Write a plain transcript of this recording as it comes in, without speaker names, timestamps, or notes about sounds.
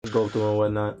go through and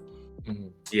whatnot.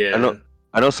 Yeah.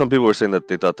 I know some people were saying that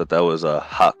they thought that was a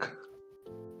Hawk,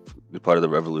 part of the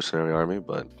Revolutionary Army,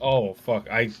 but oh fuck,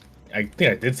 I think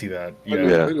I did see that. I didn't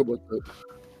Yeah. think about that.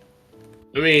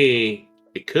 I mean,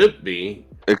 it could be.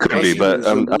 it could I be. see But the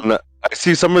I'm resemblance. not. I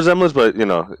see some resemblance, but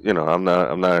I'm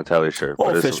not entirely sure. All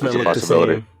But it's fishmen a look the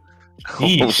possibility. same.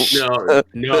 Yeesh.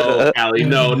 No, Callie,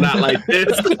 no, not like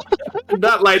this.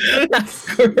 Not like this.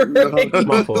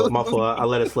 My fault. I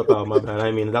let it slip out. My bad.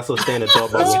 I mean, that's what staying in thought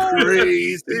That's bubble.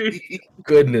 crazy.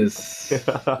 Goodness.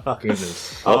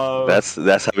 Well, that's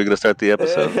how we're gonna start the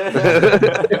episode.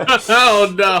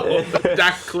 Oh no,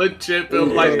 Jack Clint chip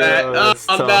him like that. Oh it's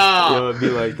tough. no. It'd be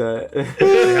like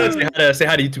that. Say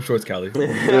hi to YouTube Shorts, Callie.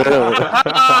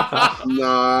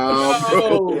 Nah,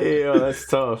 bro. Yeah, that's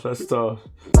tough. That's tough.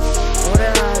 俺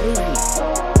はルフ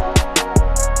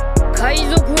ィ海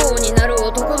賊王になる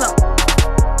男だ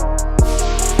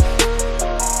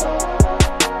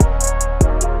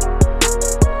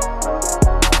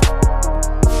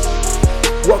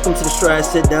Welcome to the Stride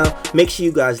Sit Down. Make sure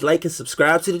you guys like and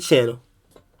subscribe to the channel.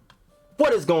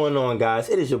 What is going on, guys?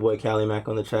 It is your boy Callie Mack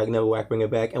on the track. Never whack, bring it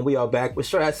back, and we are back with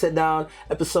Stride Sit Down,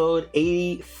 episode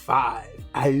 85.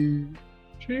 Ow.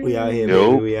 We out here,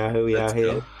 Yo. baby. We out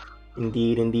here.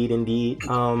 Indeed.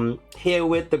 Here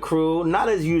with the crew, not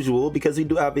as usual because we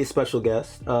do have a special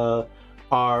guest. Our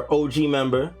OG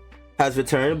member has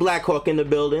returned. Black Hawk in the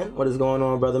building. What is going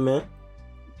on, brother man?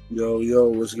 Yo,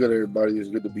 what's good, everybody? It's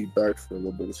good to be back for a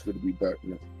little bit. It's good to be back,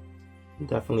 man.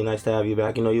 Definitely nice to have you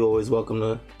back. You know, you're always welcome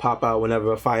to pop out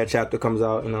whenever a fire chapter comes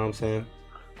out. You know what I'm saying?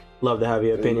 Love to have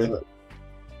your opinion.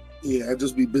 Yeah, I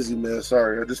just be busy, man.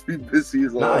 Sorry, I just be busy.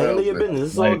 As Nah, handle your business.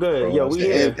 It's all good. Yo, we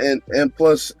here. And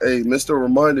plus, hey, Mister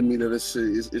reminded me that it's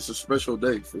a special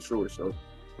day for sure. So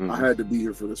I had to be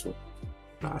here for this one.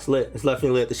 Nah, it's lit. It's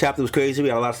definitely lit. The chapter was crazy. We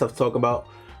got a lot of stuff to talk about.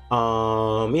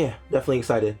 Yeah, definitely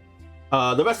excited.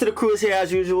 The rest of the crew is here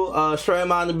as usual. Stray in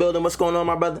the building. What's going on,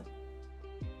 my brother?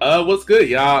 What's good,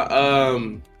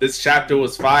 y'all? This chapter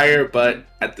was fire, but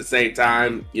at the same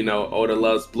time, you know, Oda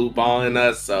loves blue balling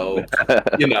us, so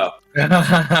you know,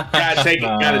 gotta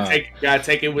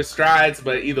take it with strides.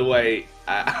 But either way,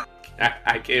 I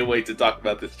can't wait to talk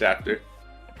about this chapter.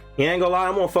 You ain't gonna lie,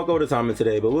 I'm gonna fuck overtime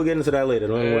today, but we'll get into that later.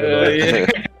 Don't worry about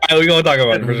it. We're gonna talk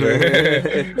about it for sure.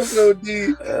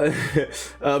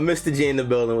 Mr. G in the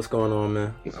building. What's going on,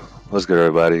 man? What's good,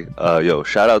 everybody? Yo,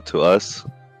 shout out to us.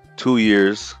 2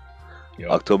 years. Yo.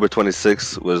 October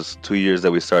 26th was 2 years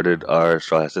that we started our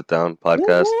Straw Hat Sit Down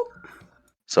podcast.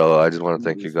 So I just want to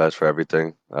thank you guys for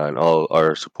everything and all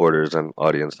our supporters and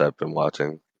audience that have been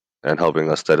watching and helping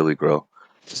us steadily grow.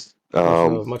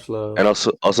 Much love. And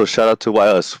also shout out to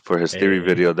YS for his theory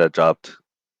video that dropped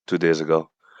 2 days ago.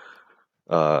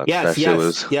 That shit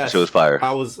was fire.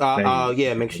 I was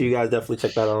yeah, make sure you guys definitely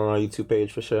check that out on our YouTube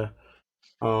page for sure.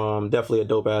 Definitely a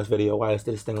dope ass video. YS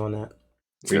did his thing on that.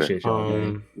 Appreciate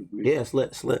y'all. Yeah, it's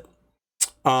lit.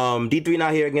 D3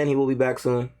 not here again. He will be back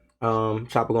soon.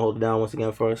 Chopper gonna hold it down once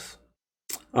again for us.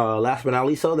 Last but not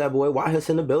least, so that boy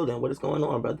YS in the building. What is going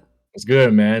on, brother? It's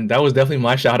good, man. That was definitely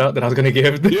my shout out that I was gonna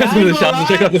give. Yeah, I ain't gonna lie.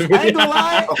 Check out the video. I ain't gonna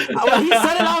lie. When he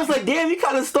said it, I was like, damn, you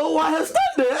kind of stole YS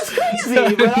thunder. That's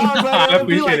crazy. But I was like, I it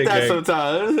be appreciate like it, that gang.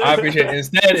 sometimes. I appreciate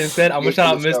it. Instead, I'm gonna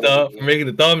shout out Mister for making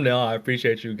the thumbnail. I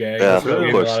appreciate you, gang. Yeah, That's real.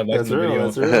 of course. That's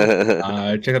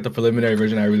real. Check out the preliminary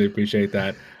version. I really appreciate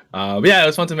that. But yeah, it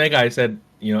was fun to make. I said,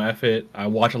 you know, F it. I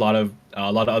watch a lot of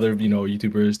other, you know,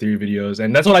 YouTubers, theory videos,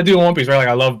 and that's what I do in One Piece, right? Like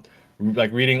I love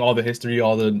like reading all the history,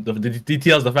 all the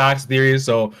details, the facts, theories.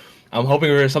 So I'm hoping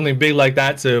for something big like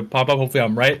that to pop up. Hopefully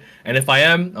I'm right. And if I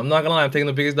am, I'm not gonna lie, I'm taking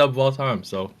the biggest dub of all time.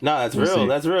 So No, that's we'll real. see.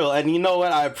 That's real. And you know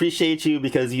what? I appreciate you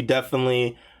because you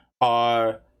definitely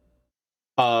are,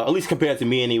 at least compared to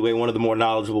me anyway, one of the more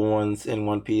knowledgeable ones in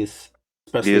One Piece,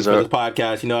 especially for this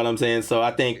podcast. You know what I'm saying? So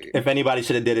I think if anybody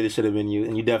should have did it, it should have been you.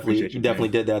 And you definitely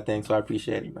did that thing. So I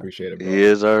appreciate it, man. Appreciate it, bro. He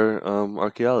is our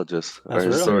archaeologist, That's our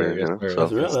real. historian. Yes, You know? sir.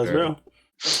 So, That's real.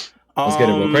 Let's get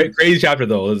it, bro. Crazy chapter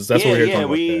though. That's what we're here talking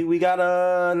about. We got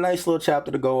a nice little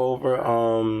chapter to go over.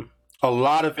 A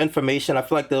lot of information. I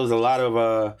feel like there was a lot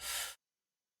of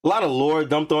lore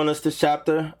dumped on us this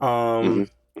chapter. And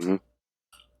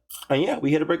yeah, we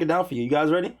here to break it down for you. You guys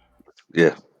ready?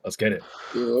 Yeah. Let's get it.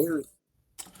 Yeah.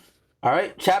 All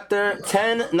right, chapter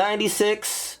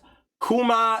 1096.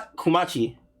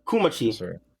 Kumachi. Yes,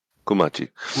 sir. Kumachi.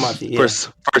 Yeah.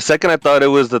 For a second, I thought it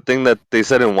was the thing that they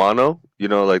said in Wano. You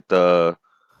know, like the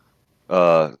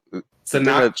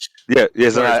Sanach.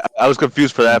 Yes. And I was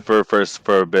confused for that for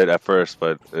a bit at first,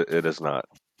 but it is not.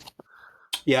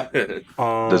 Yeah.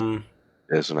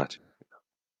 It's not.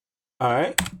 All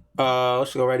right.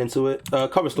 Let's go right into it.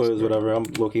 Cover stories, whatever. I'm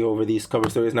low-key over these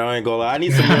cover stories now. I ain't gonna lie. I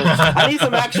need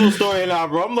some actual story now,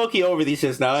 bro. I'm low-key over these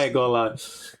shits now. I ain't gonna lie.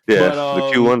 Yeah,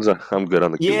 the cute ones. I'm good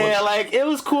on the cute ones. Yeah, like it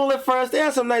was cool at first. They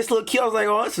had some nice little cute. I was like,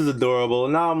 oh, this is adorable.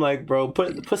 Now I'm like, bro,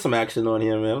 put some action on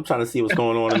here, man. I'm trying to see what's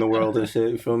going on in the world and shit.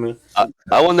 You feel me?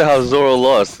 I wonder how Zoro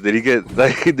lost. Did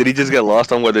he just get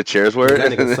lost on where the chairs were?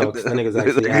 That nigga sucks. That nigga's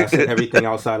actually ass at everything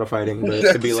outside of fighting, but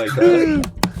it'd be like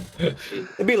that.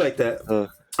 It'd be like that.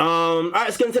 All right,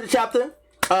 let's get into the chapter.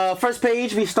 First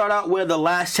page, we start out where the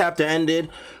last chapter ended,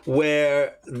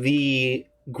 where the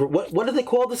what do they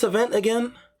call this event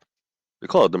again? They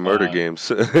call it the murder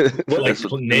games. Like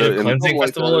native cleansing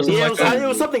festival or something. Yeah, like that? it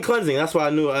was something cleansing. That's why I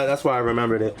knew. That's why I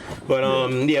remembered it.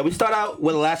 But yeah, we start out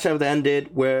where the last chapter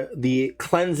ended, where the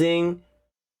cleansing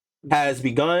has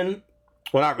begun.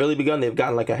 Well, not really begun. They've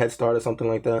gotten like a head start or something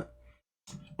like that.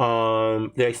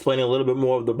 They're explaining a little bit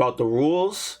more about the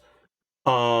rules.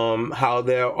 How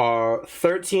there are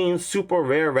 13 super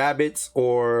rare rabbits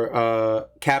or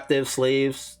captive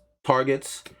slaves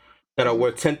targets that are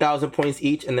worth 10,000 points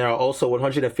each, and there are also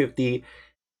 150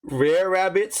 rare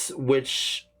rabbits,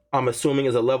 which I'm assuming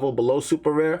is a level below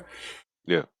super rare.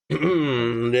 Yeah.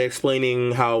 They're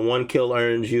explaining how one kill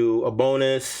earns you a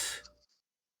bonus.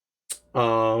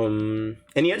 And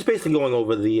yeah, it's basically going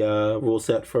over the rule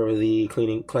set for the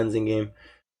cleansing game.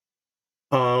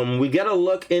 We get a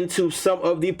look into some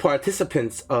of the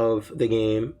participants of the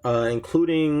game,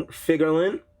 including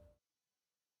Figurlin.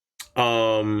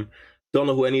 Don't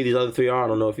know who any of these other three are. I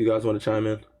don't know if you guys want to chime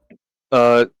in.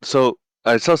 So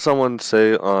I saw someone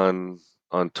say on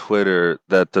Twitter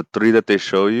that the three that they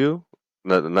show you,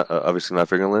 obviously not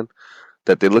Figurlin,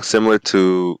 that they look similar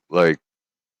to like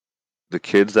the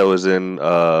kids that was in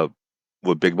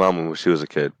with Big Mom when she was a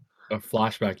kid. A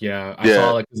flashback, yeah. I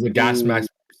saw like the gas mask.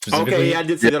 Okay, yeah, I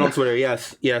did see that on Twitter.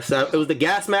 Yes. It was the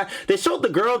gas mask. They showed the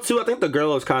girl too. I think the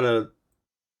girl was kind of.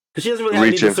 Because she doesn't really have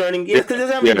any discerning. Yeah, because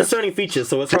doesn't have any discerning features,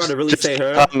 so it's hard to really say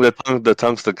her. The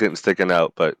tongue's sticking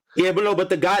out, but yeah, but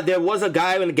the guy, there was a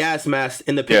guy in a gas mask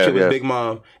in the picture with Big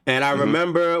Mom, and I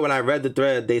remember when I read the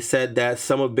thread, they said that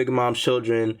some of Big Mom's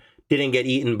children didn't get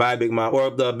eaten by Big Mom, or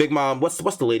the Big Mom. What's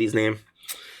the lady's name?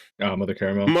 Mother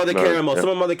Caramel. Mother Caramel. Some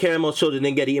of Mother Caramel's children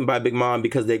didn't get eaten by Big Mom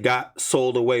because they got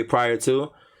sold away prior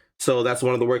to. So that's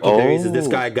one of the working theories. Is this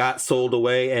guy got sold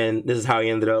away, and this is how he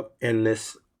ended up in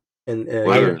this. And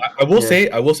I will say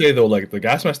though, like the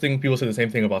gas mask thing, people say the same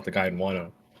thing about the guy in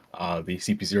Wano, the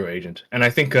CP0 agent, and I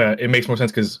think it makes more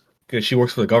sense because she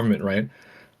works for the government, right?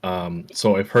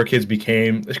 So if her kids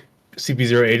became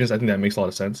CP0 agents, I think that makes a lot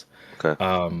of sense. Okay.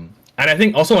 And I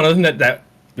think also another thing that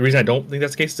the reason I don't think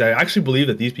that's the case is I actually believe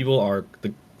that these people are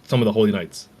some of the holy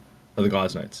knights, or the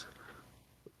gods knights.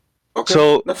 Okay,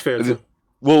 so that's fair too.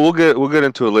 Well, we'll get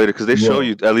into it later because they show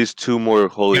you at least two more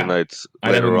holy knights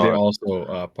later on. They're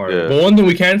also part of it. But one thing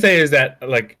we can say is that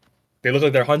like they look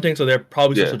like they're hunting, so they're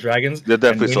probably celestial dragons. They're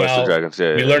definitely celestial dragons.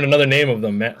 Yeah, we learned another name of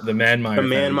them, the Manmeyer. The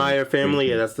Manmeyer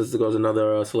family. Yeah, this goes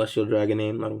another celestial dragon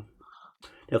name. That'll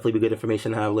definitely be good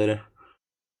information to have later.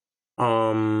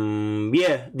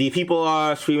 Yeah, the people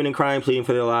are screaming and crying, pleading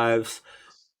for their lives.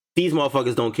 These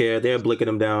motherfuckers don't care. They're blicking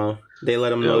them down. They let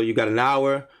them know you got an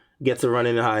hour. Get to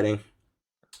running and hiding.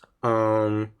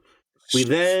 We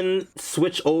then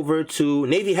switch over to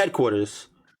Navy headquarters,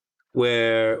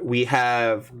 where we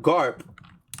have Garp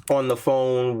on the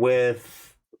phone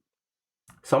with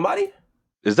somebody.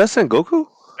 Is that Sengoku?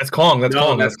 That's Kong. That's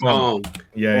Kong. That's Kong.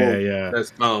 Yeah.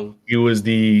 That's Kong. He was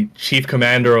the chief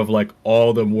commander of like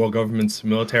all the world government's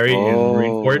military in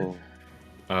Marineford.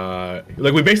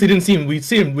 Like we basically didn't see him. We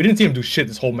didn't see him do shit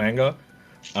this whole manga.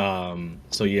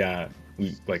 So yeah,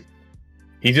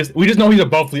 we just know he's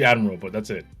above fleet admiral, but that's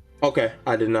it. Okay,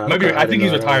 I did not. Maybe I think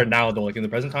he's retired now though, like in the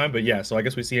present time. But yeah, so I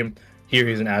guess we see him here.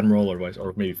 He's an admiral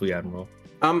or maybe fleet admiral.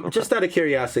 Just out of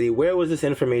curiosity, where was this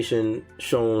information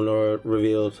shown or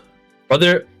revealed?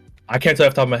 Brother, I can't tell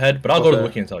off the top of my head, but I'll go to the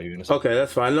wiki and tell you. Okay,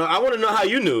 that's fine. No, I want to know how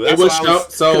you knew. That's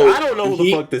I don't know who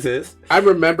the fuck this is. I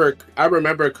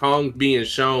remember Kong being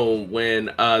shown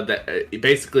when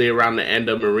basically around the end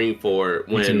of Marineford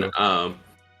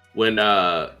when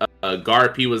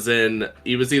Garp he was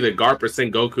either Garp or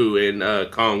Sengoku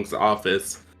in Kong's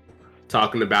office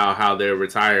talking about how they're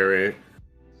retiring.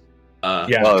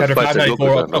 Chapter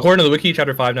 594. According to the wiki,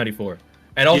 chapter 594.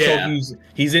 And also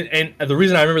he's in, and the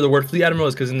reason I remember the word fleet admiral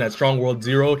is because in that Strong World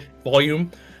Zero volume,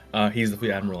 he's the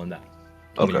fleet admiral in that.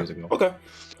 Years ago. Okay.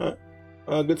 All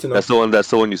right. Good to know. That's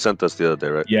the one you sent us the other day,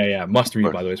 right? Yeah. Must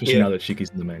read, by the way, especially now that Shiki's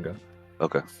in the manga.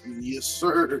 Okay. Yes,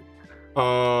 sir.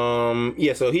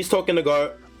 So he's talking to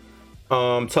Garp,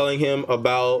 telling him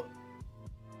about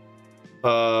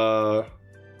God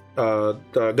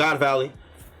Valley.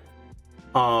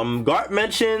 Garp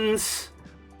mentions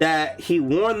that he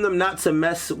warned them not to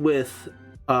mess with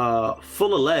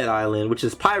Full of Lead Island, which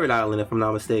is Pirate Island, if I'm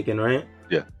not mistaken, right?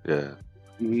 Yeah.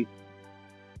 Mhm.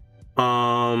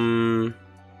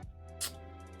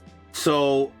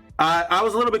 So I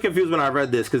was a little bit confused when I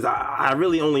read this because I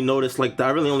really only noticed, I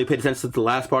really only paid attention to the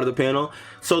last part of the panel.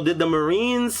 So did the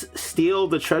Marines steal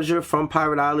the treasure from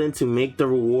Pirate Island to make the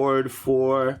reward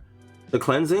for the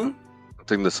cleansing? I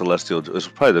think the Celestial, it was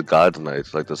probably the God's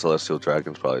Knights, like the Celestial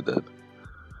Dragons probably did.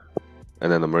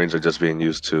 And then the Marines are just being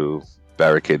used to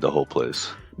barricade the whole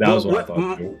place. That was what I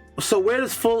thought too. So where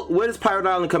does Pirate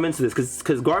Island come into this?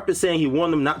 Because Garp is saying he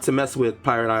warned them not to mess with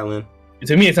Pirate Island.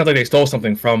 To me, it sounds like they stole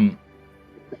something from,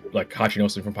 like,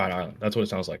 Hachinosu from Pirate Island. That's what it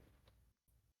sounds like.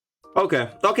 Okay,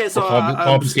 so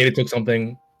confiscated, took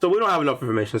something. So we don't have enough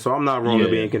information, so I'm not wrong in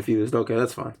being confused. Okay,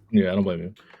 that's fine. Yeah, I don't blame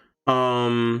you.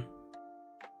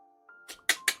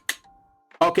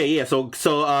 Okay, yeah. So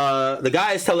the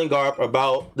guy is telling Garp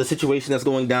about the situation that's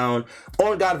going down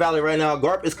on God Valley right now.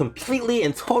 Garp is completely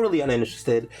and totally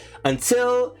uninterested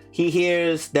until he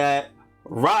hears that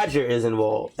Roger is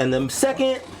involved. And the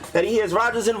second that he hears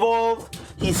Roger's involved,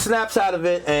 he snaps out of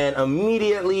it and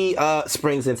immediately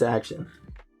springs into action.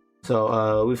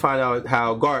 So we find out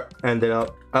how Garp ended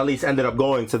up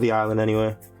going to the island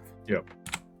anyway. Yep.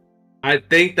 I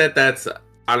think that's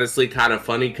honestly kind of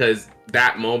funny because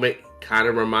that moment kind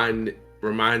of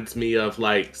reminds me of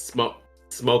like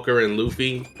Smoker and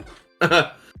Luffy.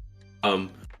 I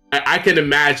can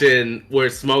imagine where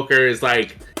Smoker is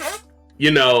like,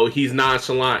 he's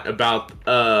nonchalant about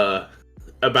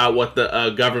what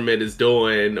the government is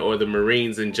doing or the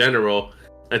Marines in general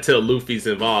until Luffy's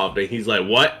involved and he's like,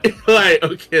 what? Like,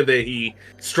 okay, then he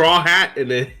straw hat and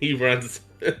then he runs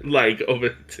like over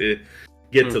to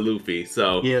get to Luffy.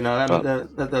 So yeah, no,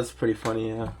 that's pretty funny.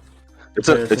 Yeah. It's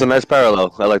a nice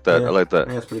parallel. I like that. Yeah, I like that.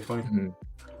 That's pretty funny.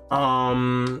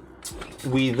 Mm-hmm.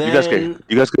 We then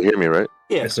you guys can hear me, right?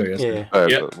 Yeah. Yes, sir. Yes, sir. Yeah. All right.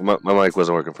 Yep. My mic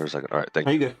wasn't working for a second. All right. Thank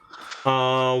Are you. you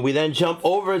good? We then jump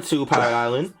over to Pirate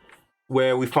Island,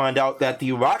 where we find out that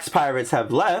the Rocks pirates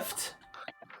have left.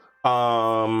 That's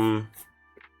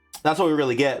what we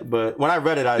really get. But when I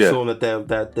read it, I assumed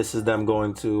that this is them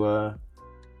going to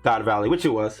God Valley, which it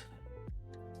was.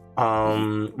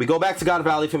 We go back to God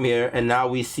Valley from here, and now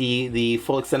we see the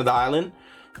full extent of the island.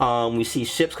 We see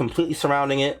ships completely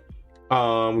surrounding it.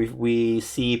 We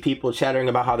see people chattering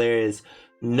about how there is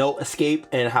no escape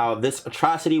and how this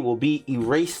atrocity will be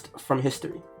erased from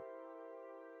history.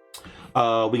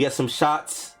 We get some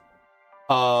shots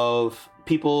of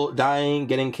people dying,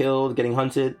 getting killed, getting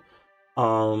hunted.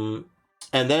 And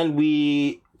then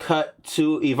we cut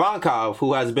to Ivankov,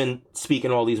 who has been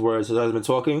speaking all these words, who has been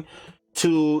talking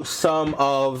to some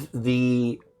of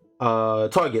the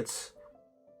targets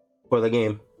for the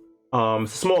game.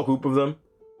 It's a small group of them,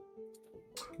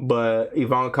 but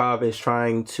Ivankov is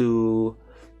trying to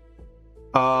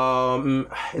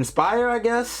inspire, I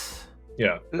guess.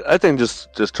 Yeah, I think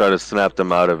just try to snap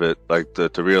them out of it, like to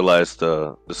realize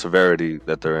the severity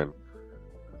that they're in.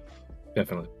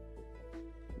 Definitely.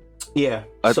 Yeah.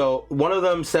 So one of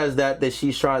them says that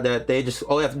she's trying, that they just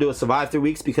all they have to do is survive 3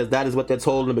 weeks, because that is what they're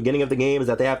told in the beginning of the game, is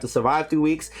that they have to survive 3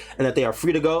 weeks and that they are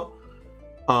free to go.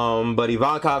 But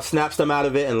Ivankov snaps them out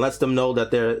of it and lets them know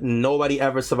that nobody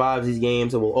ever survives these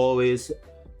games and will always.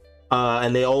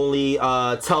 And they only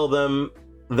tell them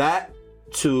that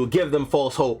to give them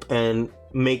false hope and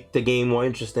make the game more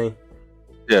interesting.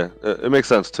 Yeah, it makes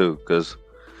sense too, because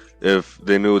if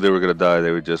they knew they were gonna die,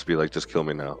 they would just be like, "Just kill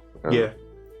me now." Yeah.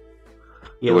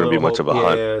 It wouldn't be much of a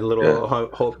hunt. Yeah, a little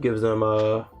hope gives them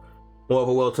more of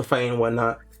a will to fight and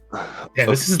whatnot. Yeah,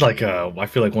 this is like I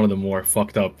feel like one of the more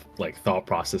fucked up like thought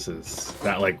processes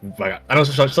that like I know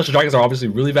such dragons are obviously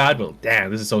really bad, but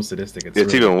damn, this is so sadistic. It's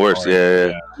really even worse.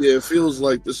 Yeah. It feels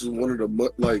like this is one of the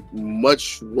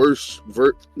much worse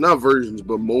not versions,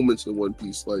 but moments in One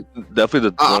Piece. Like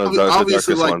definitely one of the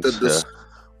obviously darkest like ones.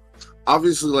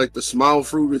 Obviously, like the Smile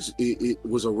Fruit it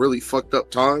was a really fucked up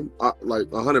time, like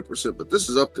 100%. But this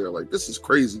is up there. Like this is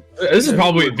crazy. This is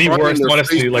probably the worst,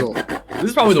 honestly. Like this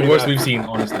is probably the worst we've seen,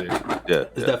 honestly. Yeah,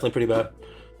 it's definitely pretty bad.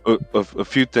 A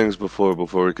few things before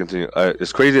we continue.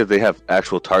 It's crazy that they have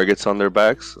actual targets on their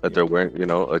backs that they're wearing.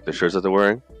 Like the shirts that they're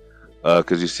wearing.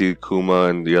 Because you see Kuma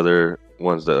and the other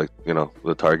ones that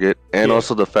the target, and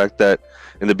also the fact that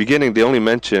in the beginning they only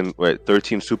mentioned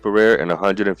 13 super rare and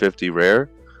 150 rare.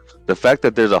 The fact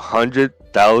that there's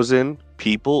 100,000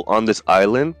 people on this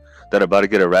island that are about to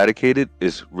get eradicated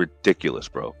is ridiculous,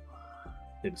 bro.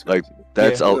 Like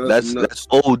that's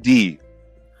OD. Yeah,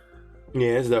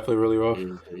 it's definitely really rough.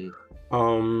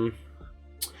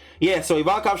 Yeah, so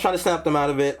Ivankov's trying to snap them out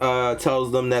of it.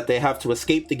 Tells them that they have to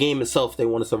escape the game itself if they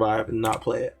want to survive and not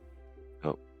play it.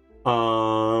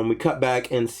 We cut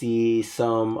back and see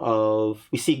Figureland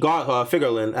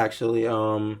actually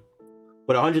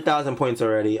with 100,000 points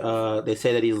already. They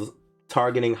say that he's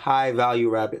targeting high value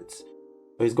rabbits,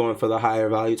 so he's going for the higher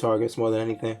value targets more than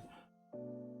anything.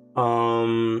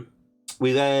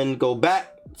 We then go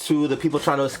back to the people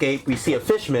trying to escape. We see a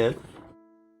fishman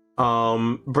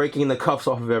breaking the cuffs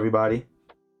off of everybody.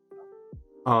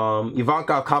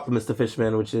 Ivankov compliments the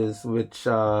fishman, which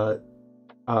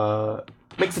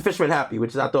makes the fishman happy,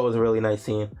 which I thought was a really nice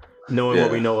scene, knowing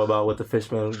what we know about what the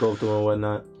fishmen go through and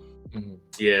whatnot.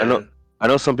 Yeah, I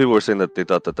know some people were saying that they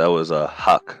thought that was a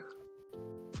Hawk,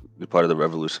 part of the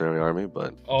Revolutionary Army,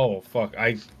 but fuck,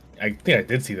 I think I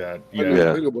did see that. I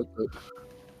didn't think about that.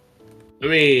 I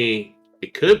mean,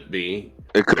 it could be.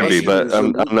 It could be, but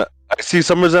I'm not. I see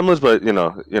some resemblance, but you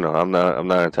know, I'm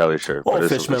not entirely sure. All but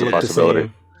fishmen it's a look the possibility.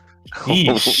 same.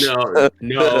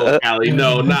 No, Callie,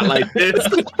 no, not like this.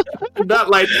 Not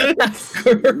like this.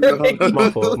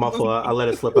 My fault. I let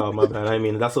it slip out. My bad. I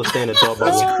mean, that's what standard thought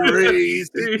bubble.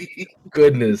 Crazy.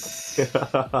 Goodness.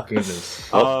 That's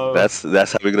how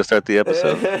we're gonna start the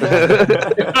episode.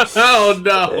 Oh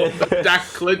no! That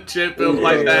clip chip him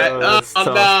like that.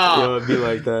 Oh no! It'd be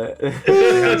like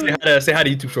that. Say hi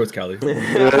to YouTube Shorts, Callie.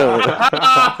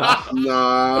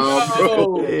 Nah,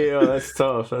 bro. Yeah, that's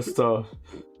tough.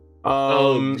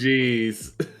 Oh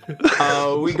jeez.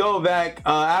 We go back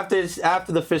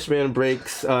after the fishman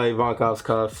breaks Ivankov's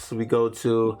cuffs. We go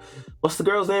to what's the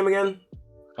girl's name again?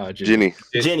 Ginny.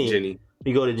 Ginny.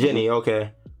 We go to Ginny.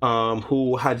 Okay.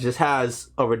 Who just has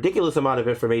a ridiculous amount of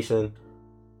information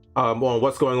on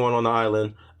what's going on the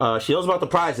island. She knows about the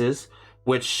prizes,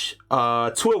 which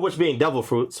two of which being devil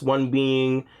fruits, one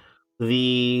being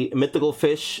the mythical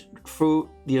fish fruit,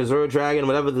 the Azure Dragon,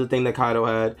 whatever the thing that Kaido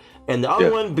had, and the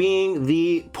other one being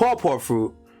the Pawpaw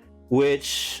fruit,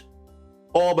 which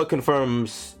all but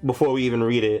confirms before we even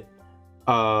read it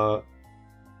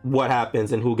what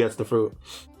happens and who gets the fruit.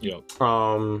 Yep.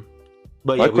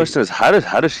 But my question is, how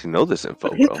does she know this info,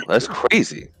 bro? That's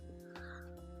crazy.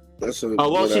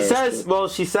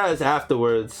 She says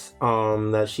afterwards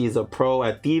that she's a pro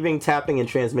at thieving, tapping, and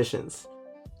transmissions.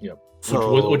 Yep.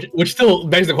 So, which still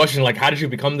begs the question, like, how did you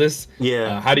become this?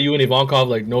 Yeah. How do you and Ivankov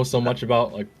like know so much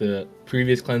about like the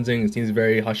previous cleansing? It seems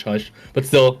very hush hush, but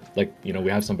still, like, you know, we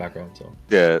have some background. So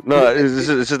yeah, no, it's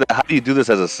just that how do you do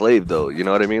this as a slave, though? You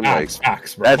know what I mean?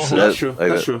 Facts, bro. That's true.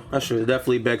 That's true. It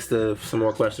definitely begs some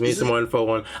more questions. We need some more info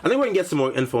on. I think we can get some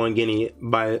more info on Guinea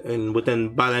by the end of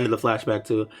the flashback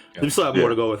too. Yeah. We still have more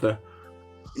to go with her.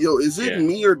 Yo, is it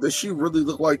me or does she really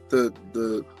look like the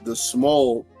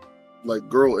small like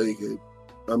girl AK?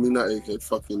 I mean not AK,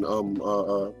 fucking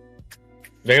Vegapunk?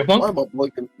 Why am I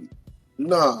blanking?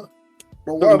 Nah.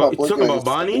 Bro, why am I blanking? You talking about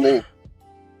Bonnie?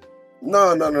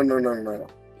 No.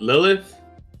 Lilith?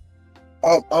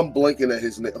 I'm blanking at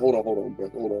his name. Hold on, bro.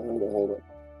 Hold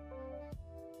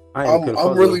on.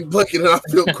 I'm really blanking and I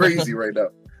feel crazy right now.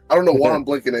 I don't know why I'm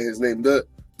blanking at his name. The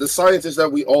scientist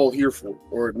that we all here for,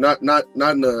 or not in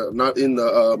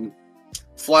the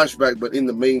flashback, but in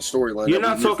the main storyline. You're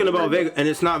not talking about Vega, and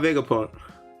it's not Vegapunk.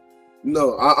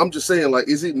 No, I'm just saying, like,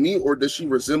 is it me or does she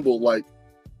resemble like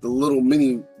the little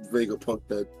mini Vegapunk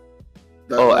that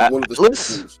one of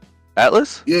the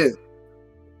Atlas? Yeah.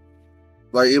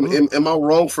 Like, am I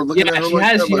wrong for looking at her? She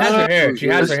has her hair. She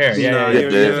has her hair.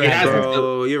 Yeah.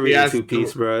 Bro, you're reading Two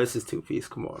Piece, bro. This is Two Piece.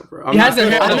 Come on, bro. He has her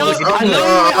hair. I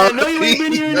know you ain't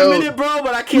been here in a minute, bro,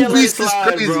 but I can't let it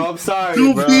slide, bro. I'm sorry,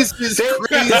 bro. Two Piece is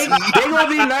crazy. They gonna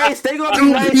be nice.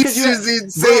 Two Piece is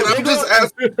insane. I'm just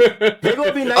asking. They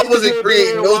gonna be nice. I wasn't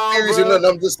creating no theories or nothing.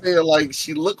 I'm just saying, like,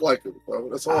 she looked like it, bro.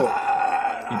 That's all.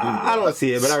 I don't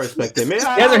see it, but I respect it, man. She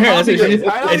has her hair. It's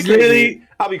literally.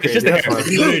 I'll be crazy. It's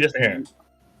literally just her hair.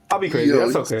 I'll be crazy.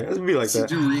 That's okay. Let's be like that.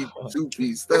 Did you read Two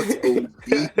Piece? That's OD.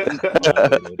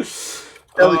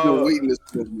 Kelly been waiting this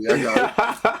for me. I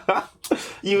got it.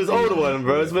 You was old one,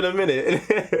 bro. It's been a minute.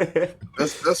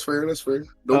 That's fair. Don't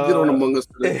get on Among Us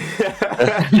today.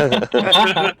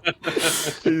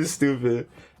 You're stupid.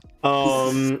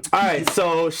 All right,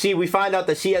 so we find out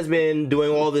that she has been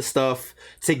doing all this stuff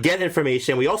to get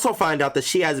information. We also find out that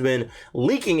she has been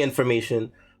leaking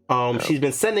information. She's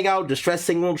been sending out distress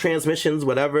signal transmissions,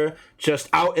 whatever, just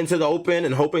out into the open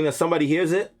and hoping that somebody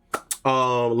hears it.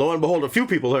 Lo and behold, a few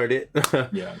people heard it.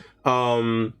 Yeah.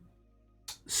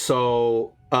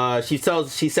 So she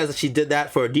says that she did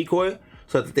that for a decoy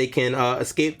so that they can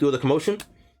escape through the commotion.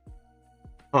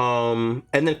 And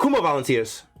then Kuma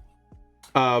volunteers.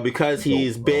 because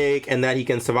he's big and that he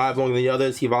can survive longer than the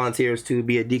others, he volunteers to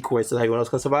be a decoy so that everyone else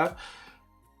can survive.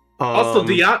 Also,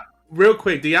 real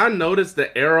quick, do y'all notice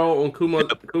the arrow on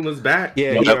Kuma's back?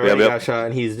 Yeah, he already got shot,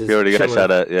 and he's just got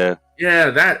shot at. Yeah.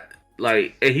 Yeah, that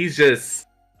and he's just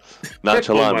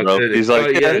nonchalant, bro. He's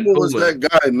like, Kuma was that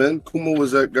guy, man. Kuma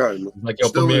was that guy, man. Like, yo,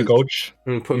 put me in, coach.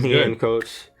 Put me in,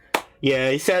 coach.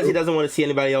 Yeah, he says he doesn't want to see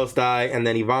anybody else die, and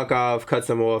then Ivankov cuts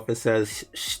him off and says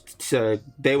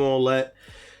they won't let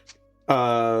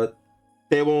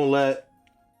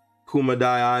Kuma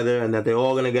die either, and that they're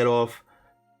all gonna get off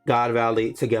God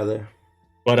Valley together.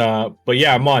 But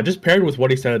yeah, Mon, just paired with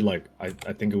what he said, like I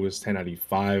think it was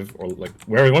 1095 or like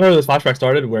whenever this flashback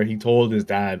started, where he told his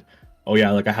dad, "Oh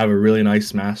yeah, like I have a really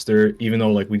nice master," even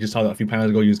though like we just saw that a few panels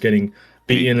ago he was getting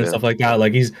beaten and stuff like that.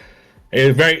 Like he's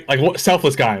a very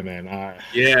selfless guy, man.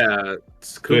 Yeah,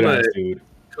 Kuma, dude.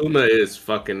 Kuma is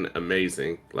fucking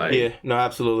amazing. Like, yeah, no,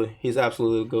 absolutely, he's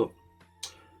absolutely good.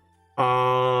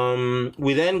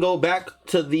 We then go back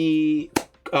to the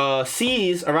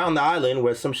seas around the island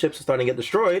where some ships are starting to get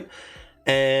destroyed,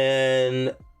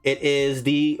 and it is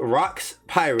the Rocks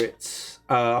Pirates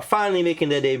finally making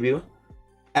their debut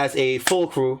as a full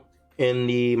crew in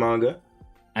the manga.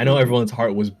 I know everyone's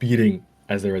heart was beating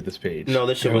as they read this page. No,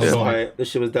 this shit was so hype. This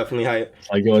shit was definitely hype.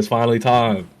 Like, yo, it's finally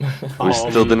time. We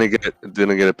still didn't get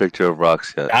a picture of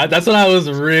Rocks yet. That's what I was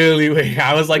really waiting.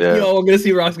 I was like, yo, I'm gonna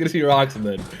see Rocks, and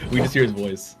then we just hear his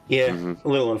voice. Yeah, a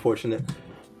little unfortunate.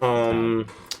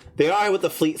 They are with the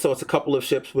fleet, so it's a couple of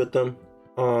ships with them.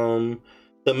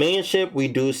 The main ship, we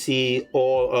do see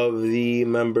all of the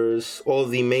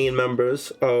main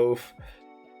members of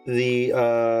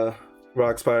the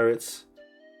Rocks Pirates,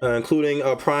 including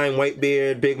Prime,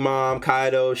 Whitebeard, Big Mom,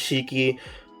 Kaido, Shiki,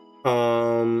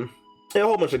 a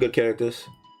whole bunch of good characters.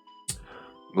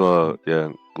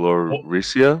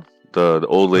 Gloricia, the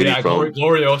old lady from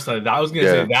Gloriosa. I was gonna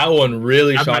say that one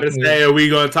really shocked me. I'm about to say, are we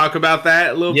gonna talk about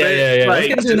that a little bit? Yeah. Like,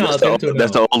 that's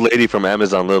the old lady from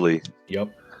Amazon Lily.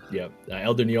 Yep.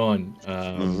 Elder Neon.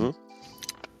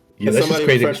 Yeah, somebody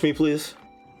refresh me, please.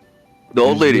 The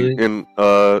old lady in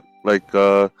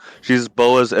she's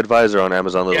Boa's advisor on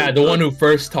Amazon Lily. Yeah, the one who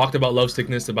first talked about love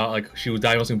sickness, about like she was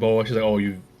diagnosing Boa. She's like, "Oh,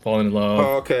 you've fallen in love."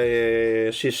 Oh, okay,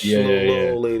 yeah. She's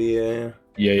little old lady.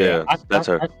 Yeah. That's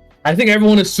her. I think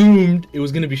everyone assumed it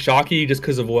was gonna be Shocky just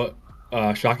because of what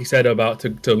Shocky said about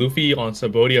to Luffy on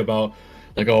Sabaody about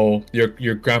like, "Oh,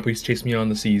 your grandpa chased me on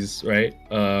the seas," right?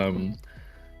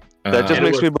 That just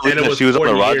makes me believe that she was on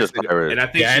the Rogers pirate. And I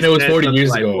think and it was 40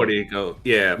 years ago. 40 ago.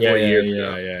 Yeah, 40 years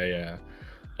ago.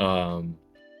 Yeah.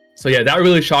 So yeah, that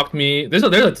really shocked me.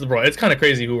 Bro, it's kind of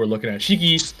crazy who we're looking at.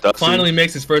 Shiki finally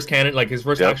makes his first canon, like his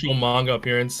first actual manga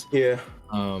appearance. Yeah.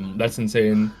 That's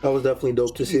insane. That was definitely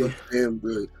dope to see. Damn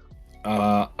good.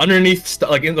 Underneath,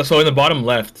 in the bottom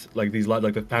left, like these,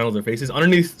 like the panels of their faces.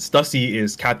 Underneath Stussy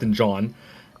is Captain John,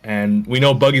 and we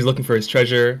know Buggy's looking for his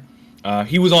treasure.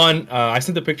 He was on. I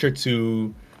sent the picture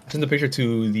to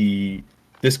the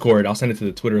Discord. I'll send it to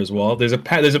the Twitter as well. There's a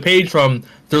page from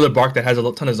Thriller Bark that has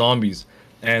a ton of zombies,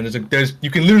 and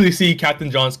you can literally see Captain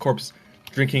John's corpse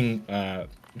drinking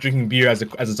beer as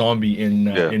a zombie in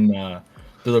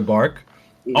Thriller Bark.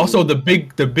 Also, the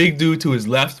big dude to his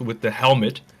left with the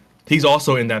helmet, he's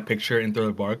also in that picture in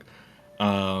Thriller Bark.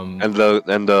 And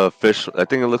the fish, I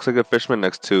think it looks like a fisherman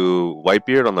next to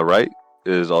Whitebeard on the right,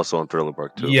 is also on Thriller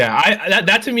Bark too. Yeah,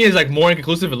 that to me is like more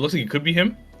inconclusive. It looks like it could be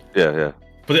him. Yeah.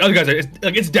 But the other guys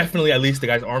it's definitely, at least the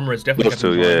guy's armor is definitely those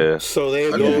two. Yeah. So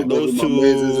those two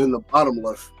is in the bottom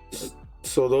left.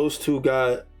 So those two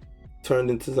got turned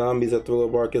into zombies at Thriller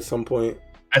Bark at some point.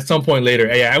 At some point later,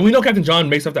 yeah. And we know Captain John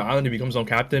makes up the island, he becomes his own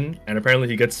captain, and apparently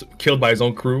he gets killed by his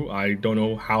own crew. I don't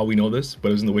know how we know this, but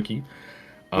it was in the wiki.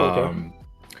 Okay.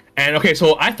 And okay,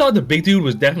 so I thought the big dude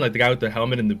was definitely, like the guy with the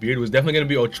helmet and the beard, was definitely going to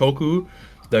be Ochoku,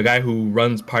 the guy who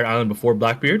runs Pirate Island before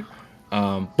Blackbeard.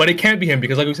 But it can't be him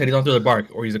because, like we said, he's on Thriller Bark,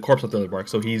 or he's a corpse on Thriller Bark,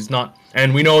 so he's not.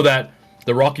 And we know that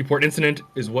the Rocky Port incident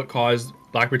is what caused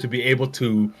Blackbeard to be able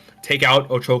to take out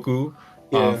Ochoku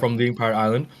from leaving Pirate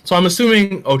Island. So I'm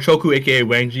assuming Ochoku, aka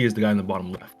Wang Ji, is the guy in the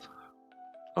bottom left.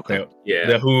 Okay.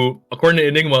 Who, according to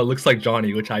Enigma, looks like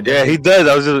Johnny, which I yeah, he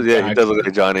does. He does look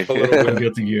like Johnny. A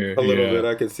little bit,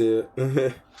 I can see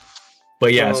it.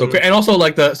 But yeah, and also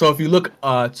so if you look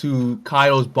to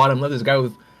Kaido's bottom left, there's a guy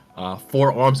with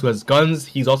 4 arms who has guns.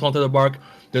 He's also on Thriller Bark.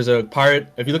 There's a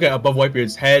pirate. If you look at above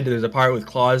Whitebeard's head, there's a pirate with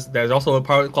claws. There's also a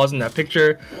pirate with claws in that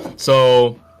picture.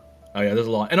 So, there's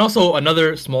a lot. And also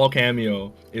another small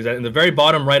cameo is that in the very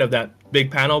bottom right of that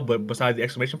big panel, but beside the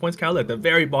exclamation points, Cal, at the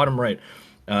very bottom right,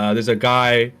 there's a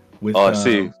guy with. Oh, I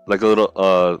see. Like a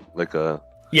little, like a.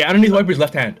 Yeah, underneath Whitebeard's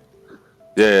left hand.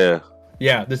 Yeah.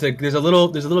 Yeah, there's a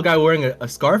little guy wearing a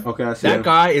scarf. Okay, I see that him.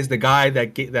 guy is the guy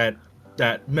that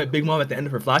met Big Mom at the end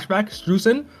of her flashback,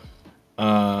 Streusen,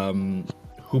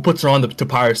 who puts her on to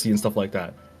piracy and stuff like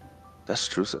that. That's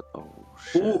Streusen. Oh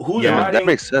shit. Who's Yeah, riding, that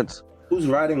makes sense. Who's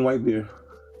riding Whitebeard?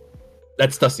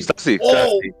 That's Stussy. Stussy.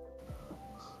 Oh!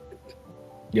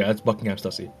 Yeah, that's Buckingham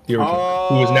Stussy, the original,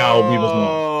 who is now Weevil's mom.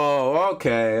 Oh,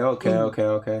 okay.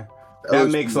 That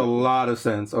makes a lot of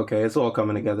sense. Okay, it's all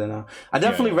coming together now. I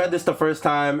definitely read this the first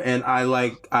time, and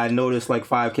I noticed like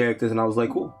 5 characters, and I was like,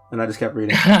 cool, and I just kept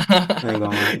reading.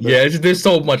 There's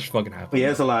so much fucking happening. Yeah,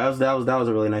 it's a lot. That was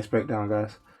a really nice breakdown,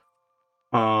 guys.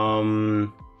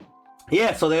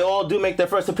 Yeah, so they all do make their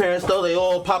first appearance, though. They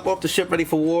all pop off the ship ready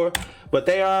for war, but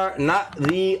they are not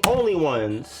the only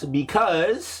ones,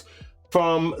 because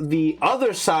from the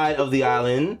other side of the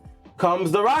island comes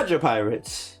the Roger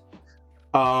Pirates.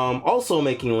 Also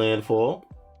making landfall.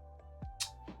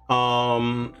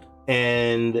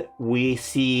 And we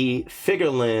see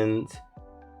Figureland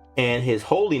and his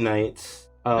Holy Knights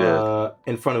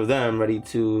in front of them, ready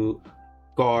to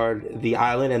guard the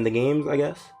island and the games, I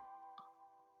guess.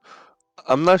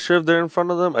 I'm not sure if they're in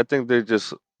front of them. I think they're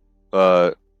just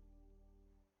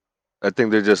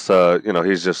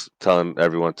he's just telling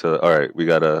everyone to, all right, we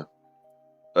gotta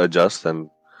adjust and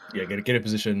get in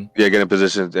position. Yeah, get in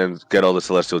position and get all the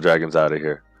Celestial Dragons out of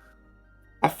here.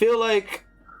 I feel like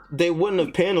they wouldn't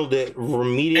have paneled it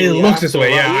immediately. It looks this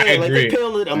way, I agree. Like they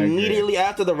paneled it immediately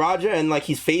after the Roger, and like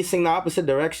he's facing the opposite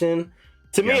direction.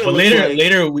 To me, but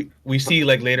later we see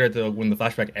like later when the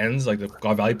flashback ends, like the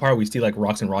God Valley part, we see like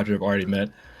Rox and Roger have already met.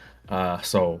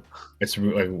 So it's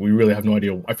like we really have no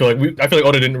idea. I feel like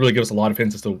Oda didn't really give us a lot of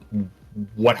hints as to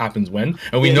what happens when,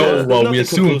 and we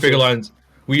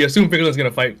we assume Figureland's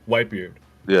gonna fight Whitebeard.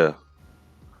 Yeah,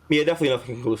 definitely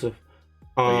nothing conclusive.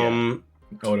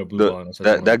 Oda blew on us.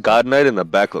 That God Knight in the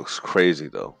back looks crazy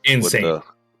though. Insane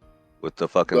with the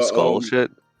fucking skull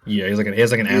shit. Yeah, he has like an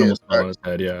animal skull on his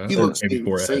head. Yeah, he looks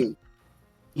insane.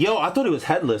 Yo, I thought he was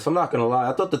headless. I'm not gonna lie.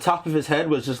 I thought the top of his head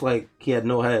was just like he had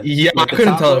no head. Yeah, like I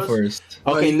couldn't tell at first.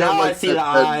 Okay, now I see the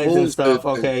eyes and stuff.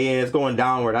 Okay, yeah, it's going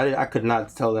downward. I could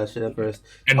not tell that shit at first.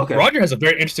 And Roger has a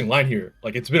very interesting line here.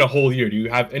 Like, it's been a whole year. Do you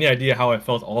have any idea how I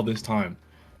felt all this time?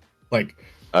 Like,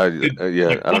 I don't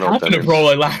know what happened,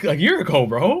 bro. Like a year ago,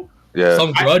 bro. Yeah,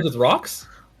 some grudge with rocks.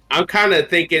 I'm kind of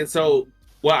thinking. So,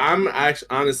 what I'm actually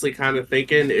honestly kind of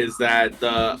thinking is that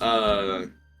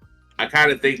I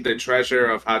kind of think the treasure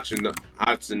of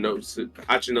Hachinosu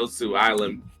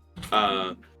Island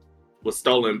was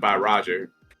stolen by Roger.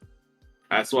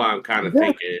 That's why I'm kind of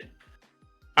thinking.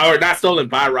 Or not stolen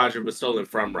by Roger, but stolen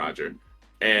from Roger.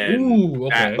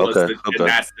 And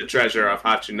that's the treasure of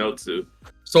Hachinosu.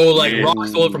 So, like, Rock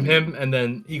stole it from him, and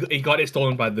then he got it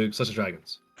stolen by the Celestial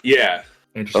Dragons. Yeah.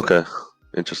 Interesting. Okay.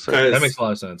 Interesting. That makes a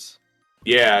lot of sense.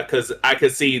 Yeah, because I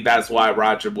could see that's why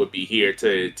Roger would be here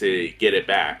to get it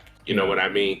back. You know what I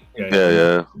mean?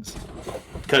 Yeah.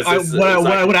 Because I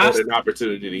would ask an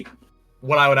opportunity.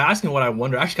 What I would ask and what I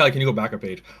wonder, actually, Kelly, can you go back a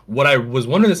page? What I was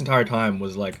wondering this entire time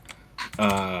was like,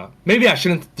 maybe I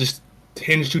shouldn't just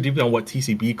hinge too deeply on what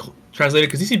TCB translated,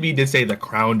 because TCB did say the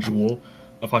crown jewel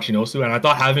of Hachinosu, and I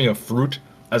thought having a fruit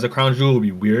as a crown jewel would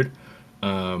be weird.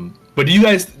 But do you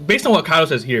guys, based on what Kaido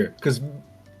says here, because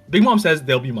Big Mom says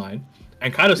they'll be mine,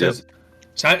 and Kaido says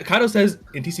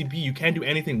in TCB you can't do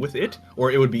anything with it,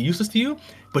 or it would be useless to you.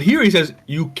 But here he says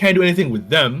you can't do anything with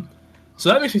them. So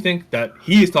that makes me think that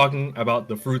he is talking about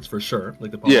the fruits for sure,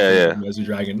 like the Mezu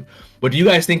Dragon. But do you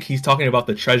guys think he's talking about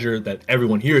the treasure that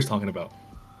everyone here is talking about?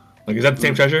 Like, is that the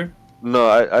same treasure?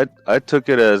 No, I took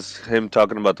it as him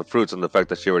talking about the fruits and the fact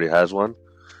that she already has one,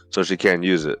 so she can't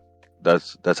use it.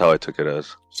 That's how I took it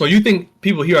as. So you think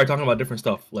people here are talking about different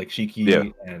stuff, like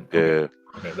Shiki and Okay,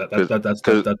 that's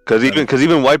because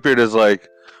even Whitebeard is like,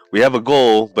 we have a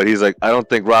goal, but he's like, I don't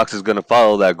think Rox is gonna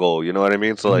follow that goal. You know what I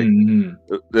mean? So like,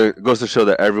 it goes to show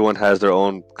that everyone has their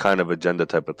own kind of agenda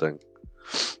type of thing.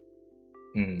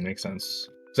 Makes sense.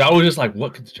 So I was just like,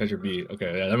 what could the treasure be?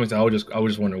 Okay, yeah, that makes sense. I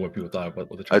was just wondering what people thought about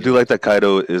what the treasure. I do like that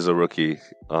Kaido is a rookie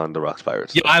on the Rocks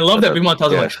Pirates. Yeah, I love that Big Mom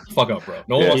tells him like, shut the fuck up, bro.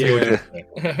 No one wants to hear what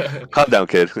calm down,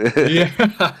 kid. Yeah,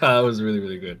 that was really,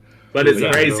 really good. But it's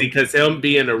crazy because him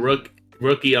being a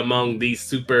rookie among the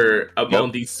super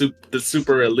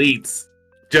elites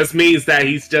just means that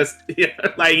he's just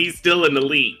like he's still an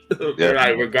elite,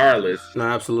 like regardless. No,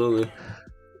 absolutely.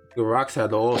 The Rocks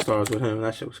had the All-Stars with him.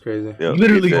 That shit was crazy. Yep.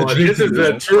 Literally, this is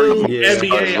a true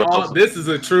NBA. This is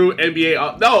a true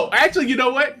NBA. No, actually, you know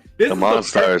what?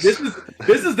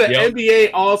 This is the NBA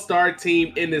All-Star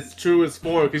team in its truest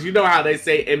form, because you know how they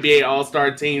say NBA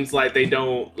All-Star teams like they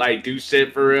don't like do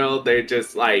shit for real. They're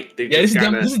just like this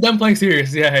is them playing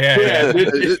serious. Yeah.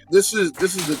 This is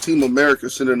the Team America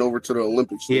sending over to the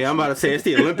Olympics. Yeah, I'm about to say it's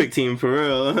the Olympic team for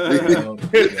real.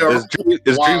 It's Dream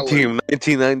Team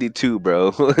 1992,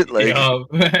 bro. Like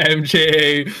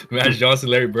MJ, Magic Johnson,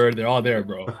 Larry Bird, they're all there,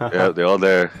 bro. Yeah, they're all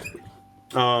there.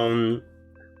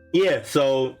 Yeah,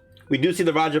 so we do see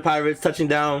the Roger Pirates touching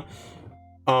down.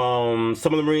 Some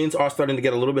of the Marines are starting to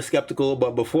get a little bit skeptical,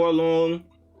 but before long,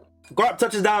 Garp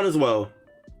touches down as well.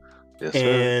 Yes, sir.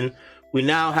 And we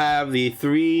now have the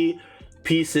 3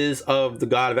 pieces of the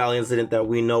God Valley incident that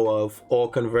we know of all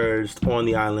converged on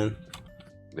the island.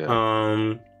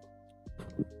 Yeah.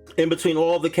 In between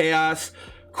all the chaos,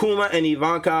 Kuma and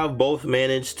Ivankov both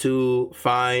managed to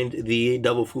find the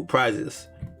Devil Fruit prizes.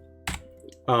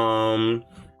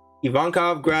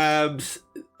 Ivankov grabs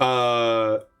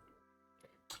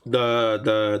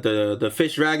the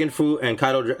fish dragon fruit, and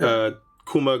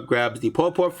Kuma grabs the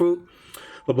pawpaw fruit.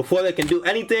 But before they can do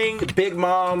anything, Big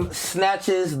Mom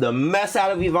snatches the mess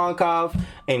out of Ivankov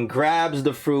and grabs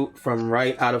the fruit from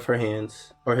right out of her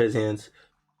hands, or his hands.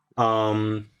 Big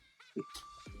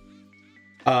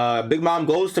Mom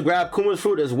goes to grab Kuma's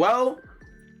fruit as well,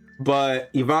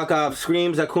 but Ivankov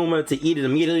screams at Kuma to eat it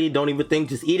immediately. Don't even think,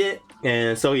 just eat it.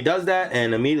 And so he does that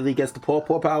and immediately gets the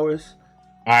pawpaw powers.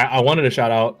 I wanted to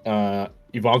shout out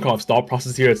Ivankov's thought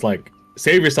process here. It's like,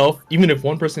 save yourself. Even if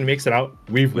one person makes it out,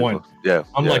 we've won. Yeah.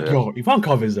 I'm yo,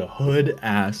 Ivankov is a hood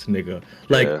ass nigga.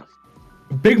 Like,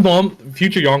 Big Mom,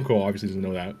 future Yonko obviously doesn't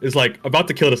know that, is like about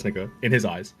to kill this nigga in his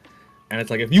eyes. And it's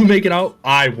like, if you make it out,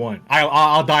 I won.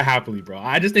 I'll die happily, bro.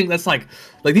 I just think that's like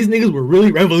these niggas were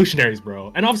really revolutionaries,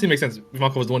 bro. And obviously it makes sense.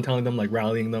 Ivankov was the one telling them, like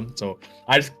rallying them. So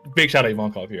I just big shout out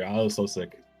Ivankov here. I was so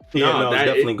sick. Yeah, no,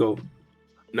 definitely go.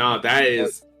 No, that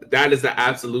is the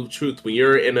absolute truth. When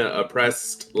you're in an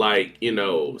oppressed, like, you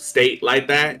know, state like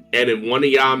that, and if one of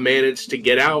y'all managed to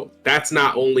get out, that's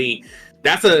not only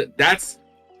that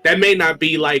may not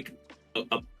be like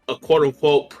a quote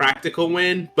unquote practical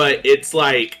win, but it's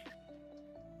like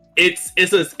it's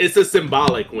a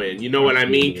symbolic win. You know what I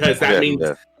mean? Because that means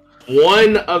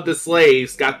one of the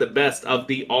slaves got the best of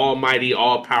the almighty,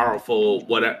 all powerful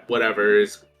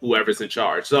whoever's in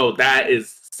charge. So that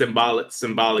is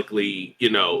symbolically, you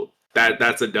know,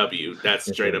 that's a W.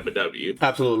 That's straight up a W.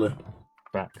 Absolutely.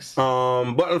 Facts.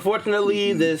 But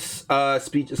unfortunately, this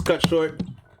speech is cut short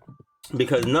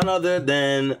because none other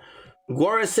than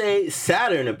Gorosei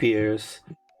Saturn appears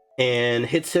and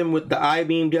hits him with the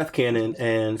I-beam death cannon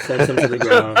and sends him to the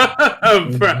ground.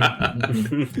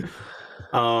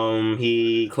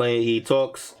 He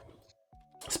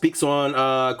speaks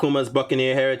on Kuma's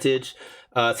Buccaneer heritage,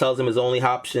 tells him his only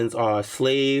options are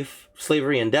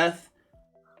slavery, and death,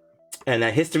 and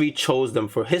that history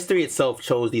itself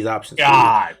chose these options.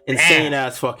 God, insane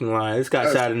ass fucking line. This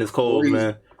guy shot in his cold,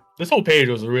 man. This whole page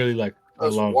was really like.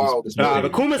 The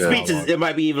Kuma speech it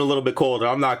might be even a little bit colder.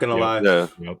 I'm not gonna lie. Yeah.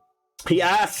 Yep. He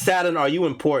asked Saturn, "Are you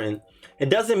important?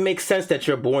 It doesn't make sense that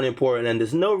you're born important, and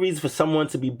there's no reason for someone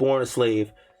to be born a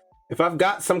slave. If I've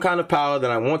got some kind of power,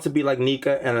 then I want to be like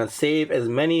Nika and save as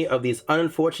many of these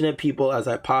unfortunate people as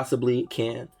I possibly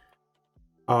can."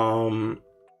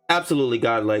 Absolutely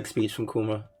godlike speech from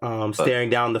Kuma.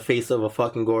 Staring down the face of a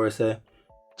fucking Gorosei.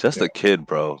 Just a kid,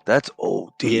 bro. That's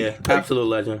OD. Yeah, absolute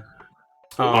legend.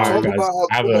 Talk about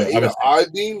how the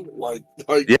I-beam, like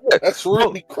yeah, that's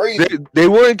really crazy. They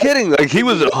weren't kidding. Like, he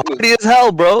was hardy as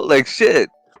hell, bro. Like, shit.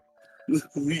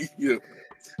 Yeah.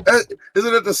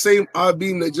 Isn't it the same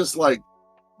I-beam that just like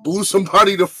blew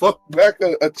somebody the fuck back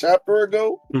a chapter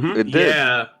ago? Mm-hmm. It did.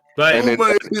 Yeah. But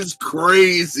it's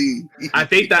crazy. I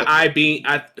think that I-beam.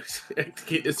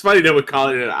 It's funny that we call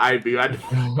it an I-beam. I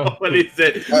don't know what it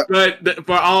is, but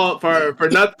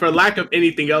for lack of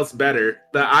anything else better,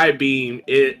 the I-beam.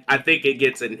 I think it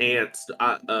gets enhanced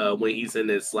when he's in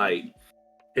his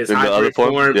hybrid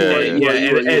form.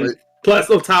 And plus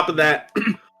on top of that,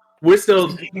 we're still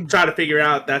trying to figure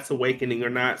out if that's awakening or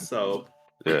not. So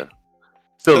yeah.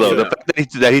 Still though, the fact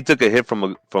that he took a hit from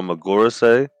a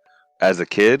Gorosei as a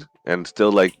kid and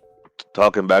still like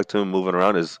talking back to him, moving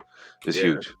around is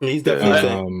huge. He's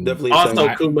definitely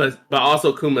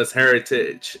also Kuma's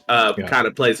heritage kind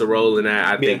of plays a role in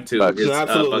that. I think too. His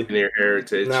Buccaneer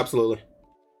heritage, absolutely.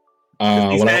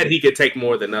 He said he could take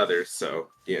more than others, so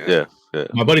yeah.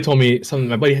 My buddy told me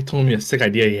a sick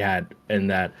idea he had,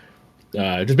 and that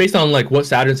just based on like what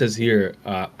Saturn says here,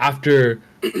 after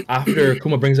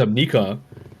Kuma brings up Nika,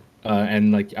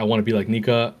 and like I want to be like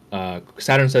Nika.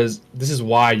 Saturn says, "This is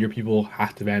why your people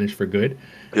have to vanish for good."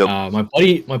 Yep.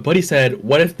 My buddy said,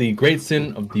 "What if the great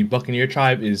sin of the Buccaneer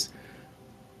tribe is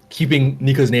keeping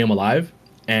Nika's name alive,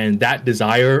 and that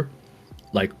desire,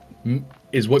 like,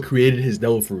 is what created his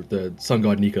devil fruit, the sun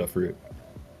god Nika fruit?"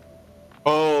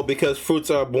 Oh, because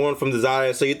fruits are born from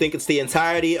desire. So you think it's the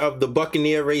entirety of the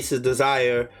Buccaneer race's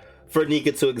desire for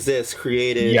Nika to exist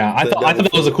created? Yeah, I thought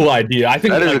that was a cool idea. I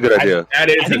think that is a good idea. That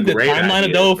is I think the timeline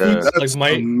of devil fruits That's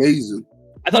amazing.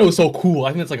 I thought it was so cool.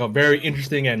 I think it's like a very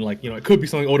interesting and like, you know, it could be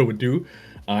something Oda would do,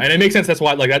 and it makes sense. That's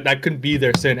why like that couldn't be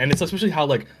their sin, and it's especially how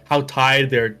tied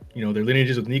their their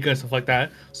lineages with Nika and stuff like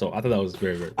that. So I thought that was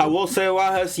very very cool. I will say,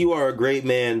 Wahas, you are a great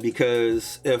man,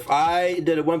 because if I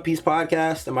did a One Piece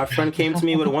podcast and my friend came to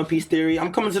me with a One Piece theory,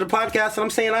 I'm coming to the podcast and I'm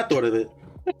saying I thought of it.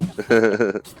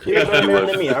 You're a better man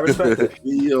than me. I respect it.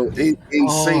 Yo,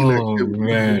 insane activity.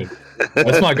 Man.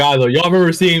 That's my guy though. Y'all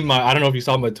remember seeing I don't know if you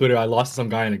saw my Twitter, I lost some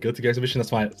guy in a Guilty Gear exhibition.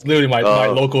 That's literally my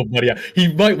local buddy.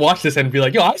 He might watch this and be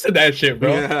like, "Yo, I said that shit,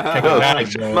 bro." Shout out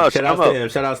to him.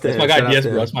 That's my guy, yes,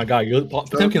 bro. That's my guy.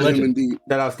 Potemkin legend.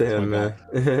 Shout out to him, man.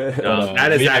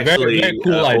 That is actually very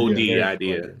cool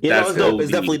idea. Yeah, it's dope.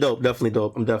 It's definitely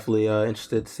dope. I'm definitely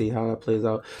interested to see how that plays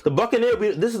out. The Buccaneer,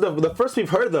 this is the first we've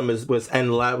heard of them was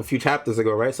a few chapters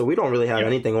ago, right? So we don't really have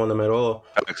anything on them at all.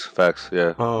 Facts,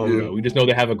 yeah. We just know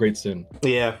they have a great sin.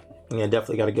 Yeah,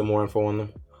 definitely got to get more info on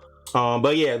them.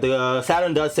 But yeah, the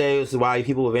Saturn does say this is why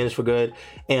people will vanish for good.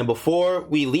 And before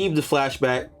we leave the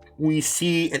flashback, we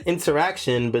see an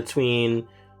interaction between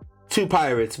two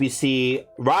pirates. We see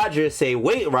Roger say,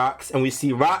 "Wait, Rocks," and we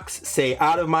see Rocks say,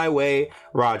 "Out of my way,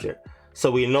 Roger."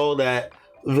 So we know that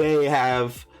they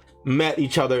have met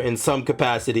each other in some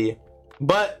capacity.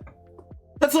 But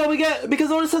that's all we get, because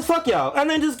Oda says "fuck y'all" and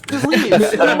then just leaves.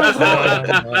 Just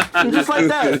like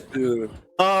that.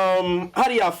 How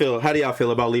do y'all feel? How do y'all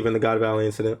feel about leaving the God Valley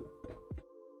incident?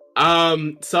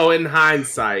 So in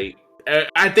hindsight,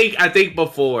 I think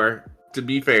before, to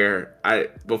be fair,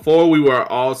 before we were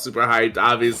all super hyped.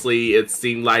 Obviously, it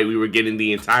seemed like we were getting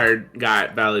the entire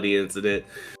God Valley incident,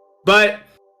 but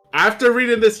after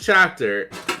reading this chapter,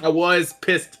 I was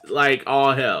pissed like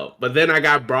all hell. But then I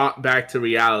got brought back to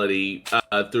reality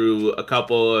through a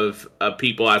couple of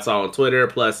people I saw on Twitter,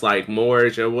 plus like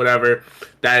Morge or whatever,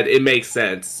 that it makes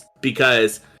sense.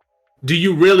 Because do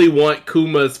you really want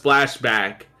Kuma's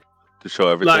flashback to show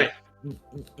everything?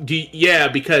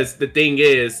 Because the thing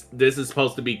is, this is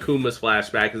supposed to be Kuma's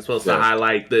flashback. It's supposed to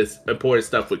highlight this important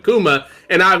stuff with Kuma,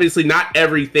 and obviously not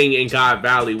everything in God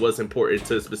Valley was important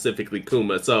to specifically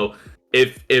Kuma. So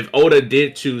if Oda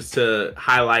did choose to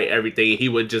highlight everything, he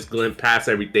would just glint past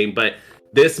everything. But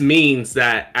this means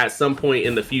that at some point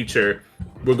in the future,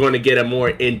 we're going to get a more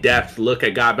in-depth look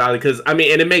at God Valley. Because and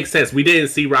it makes sense. We didn't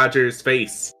see Roger's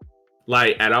face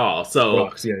at all. So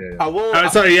Rocks, yeah.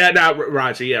 Not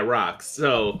Roger, Rocks.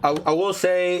 So I will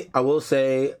say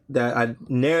that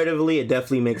narratively it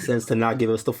definitely makes sense to not give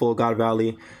us the full God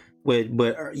Valley.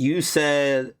 But you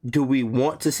said, do we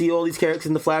want to see all these characters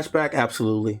in the flashback?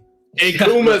 Absolutely. In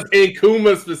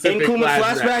Kuma's specific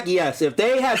flashback, yes. If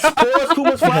they had spoiled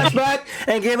Kuma's flashback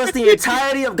and gave us the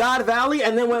entirety of God Valley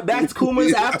and then went back to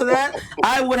Kuma's after that,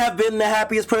 I would have been the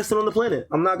happiest person on the planet.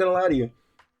 I'm not gonna lie to you.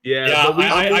 Yeah,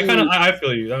 I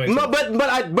feel you. That makes sense.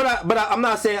 But I'm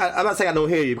not saying I don't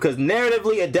hear you, because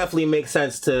narratively it definitely makes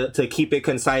sense to keep it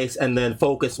concise and then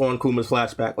focus on Kuma's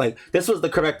flashback. Like, this was the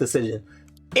correct decision.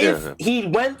 If he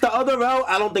went the other route,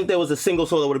 I don't think there was a single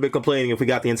soul that would have been complaining if we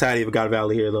got the entirety of God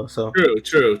Valley here, though. So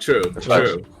true.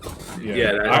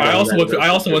 Yeah. I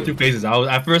also went through phases.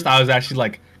 At first I was actually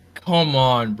like, come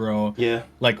on, bro. Yeah.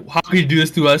 Like, how could you do this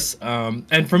to us?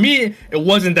 And for me, it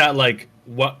wasn't that like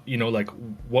what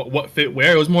fit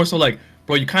where. It was more so like,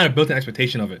 bro, you kind of built an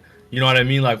expectation of it. You know what I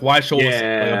mean? Like, why show us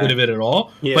a bit of it at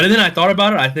all? Yeah. But then I thought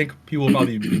about it. I think people would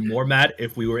probably be more mad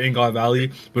if we were in God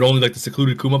Valley, but only like the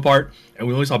secluded Kuma part, and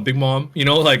we only saw Big Mom. You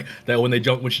know, like that when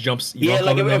she jumps.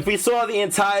 If we saw the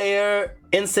entire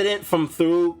incident from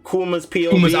through Kuma's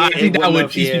POV, I think that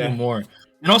would tease people more.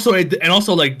 And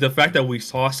also like the fact that we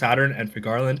saw Saturn and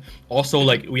Garland. Also,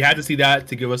 like, we had to see that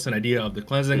to give us an idea of the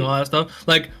cleansing and all that stuff.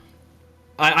 Like,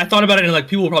 I thought about it, and like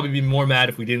people would probably be more mad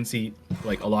if we didn't see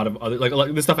like a lot of other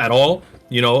like this stuff at all,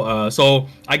 you know. So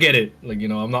I get it, like, you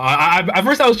know, I'm not. At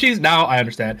first I was cheesed, now I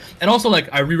understand. And also, like,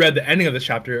 I reread the ending of this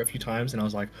chapter a few times, and I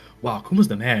was like, wow, Kuma's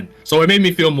the man. So it made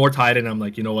me feel more tied, and I'm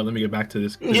like, you know what, let me get back to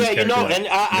this. Yeah, you know, and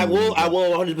I will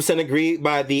 100% agree.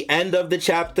 By the end of the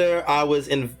chapter, I was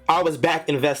back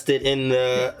invested in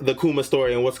the Kuma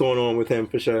story and what's going on with him,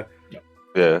 for sure.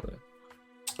 Yeah.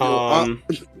 Go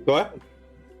ahead.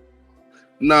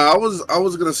 Nah, I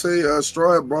was gonna say,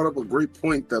 Straw had brought up a great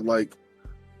point that, like,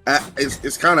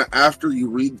 it's kind of after you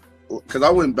read, because I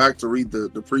went back to read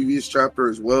the previous chapter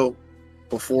as well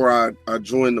before I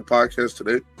joined the podcast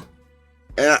today,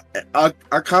 and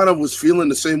I kind of was feeling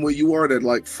the same way you are, that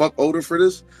like fuck Oda for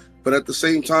this, but at the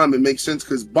same time it makes sense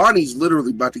because Bonnie's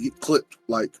literally about to get clipped,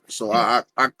 like, so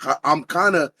I'm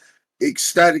kind of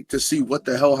ecstatic to see what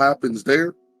the hell happens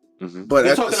there. Mm-hmm. But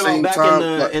You're at the same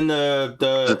time, in the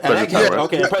present time, right?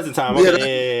 okay, present time.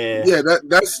 Okay, yeah,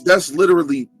 that's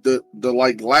literally the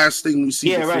like last thing we see.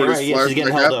 Yeah, right. Yeah, she's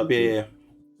getting held up. Yeah.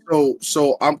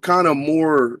 So I'm kind of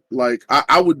more like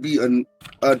I would be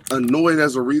annoyed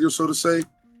as a reader, so to say,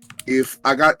 if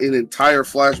I got an entire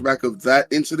flashback of that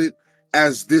incident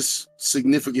as this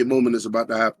significant moment is about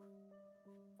to happen.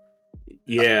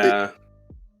 Yeah.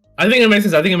 I think it makes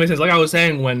sense. Like I was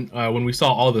saying, when we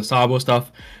saw all the Sabo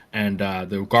stuff and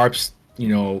the Garp's,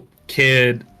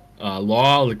 kid,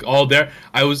 Law, like all there,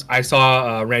 I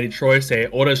saw Randy Troy say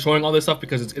Oda is showing all this stuff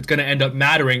because it's going to end up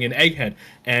mattering in Egghead,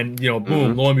 and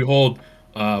boom, lo and behold,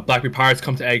 Blackbeard Pirates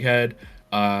come to Egghead.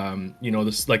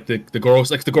 This like the Goro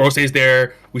stays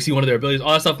there. We see one of their abilities.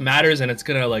 All that stuff matters, and it's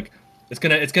gonna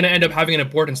end up having an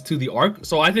importance to the arc.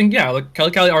 So I think like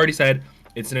Kelly already said,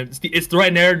 it's the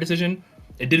right narrative decision.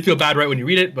 It did feel bad right when you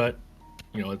read it, but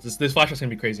this flashback's gonna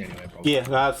be crazy anyway, bro. Yeah,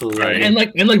 absolutely. Right. And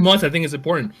like Months, I think it's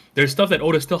important. There's stuff that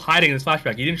Oda's still hiding in this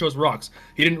flashback. He didn't show us rocks.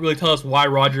 He didn't really tell us why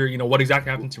Roger, what exactly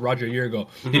happened to Roger a year ago.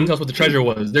 He didn't tell us what the treasure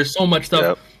was. There's so much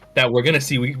stuff that we're gonna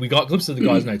see. We got glimpses of the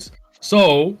God's Knights.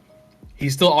 So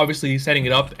he's still obviously setting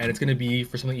it up, and it's gonna be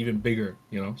for something even bigger,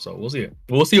 So we'll see it.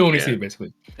 We'll see it when we see it.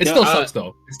 Basically, it still sucks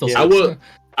though. It still sucks.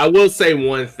 I will say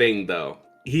one thing though.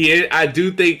 I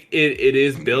do think it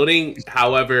is building.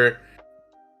 However,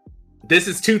 this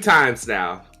is 2 times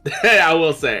now. I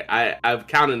will say I've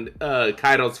counted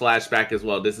Kaido's flashback as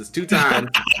well. This is 2 times.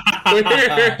 I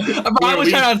was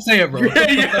trying not to say it, bro.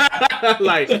 Yeah,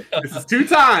 like this is 2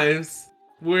 times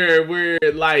where we're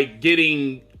like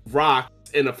getting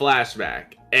rocks in a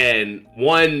flashback, and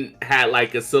one had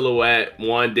like a silhouette.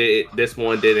 This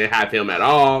one didn't have him at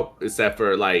all, except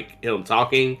for like him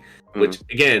talking. Which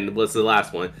again was the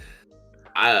last one.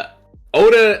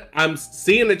 Oda, I'm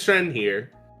seeing a trend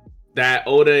here that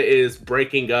Oda is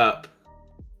breaking up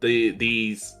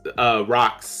these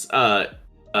rocks,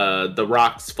 the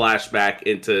rocks flashback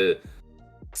into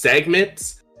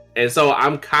segments, and so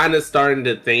I'm kind of starting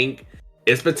to think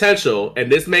it's potential, and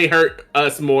this may hurt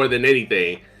us more than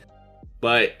anything,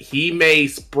 but he may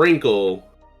sprinkle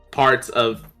parts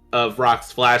of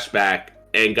Rock's flashback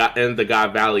and the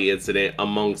God Valley incident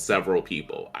among several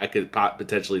people. I could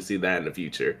potentially see that in the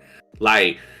future.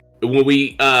 Like when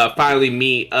we finally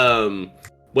meet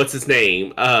what's his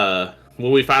name?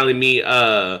 When we finally meet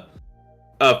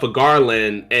for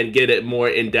Garland and get it more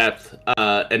in-depth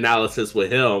analysis with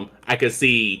him, I could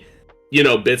see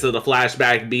bits of the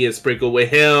flashback being sprinkled with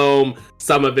him,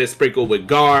 some of it sprinkled with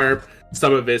Garp,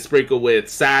 some of it sprinkled with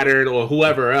Saturn or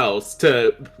whoever else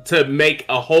to make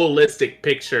a holistic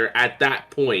picture at that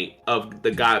point of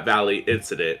the God Valley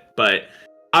incident. But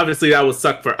obviously that would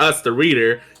suck for us, the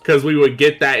reader, because we would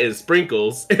get that in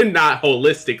sprinkles and not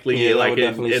holistically, like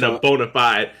in a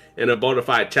bona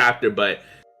fide chapter. But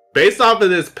based off of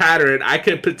this pattern, I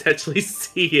could potentially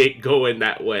see it going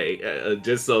that way.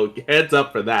 Just so heads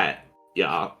up for that,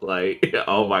 y'all. Like,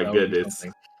 oh my goodness.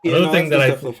 Another thing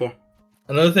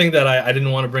that I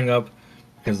didn't want to bring up,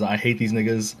 because I hate these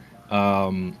niggas.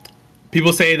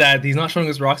 People say that he's not showing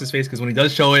us Rox's face because when he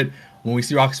does show it, when we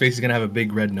see Rox's face, he's gonna have a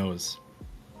big red nose.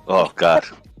 Oh God.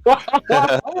 What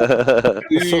the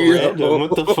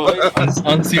fuck?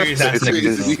 Unserious ass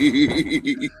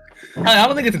niggas. I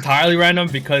don't think it's entirely random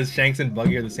because Shanks and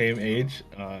Buggy are the same age.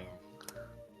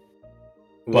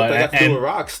 But they have to do with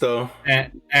Rocks though.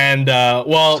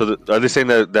 Well, so are they saying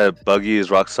that Buggy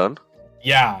is Rock's son?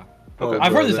 Yeah. Okay.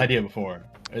 I've heard this idea before.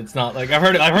 It's not like I've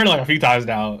heard it like a few times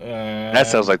now. That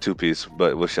sounds like 2-piece,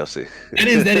 but we shall see.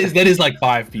 That is like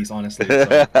 5-piece, honestly.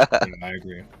 So, I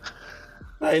agree.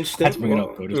 Interesting.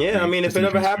 I mean, if it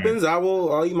ever happens,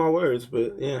 I'll eat my words.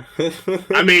 But yeah,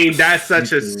 I mean, that's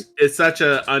such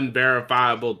a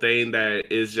unverifiable thing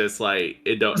that is just like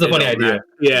it don't. It's a funny idea. Matter.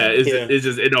 Yeah, it's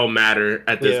just it don't matter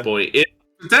at this point. It's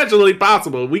potentially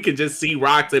possible. We could just see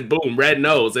Rocks and boom, red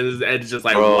nose, and it's just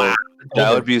like wow.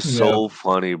 That would be so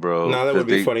funny, bro. No, that would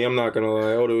be funny. I'm not gonna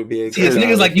lie. Oda would be. See, it's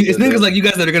niggas like you. It's niggas like you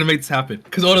guys that are gonna make this happen.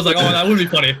 Because Oda's like, oh, that would be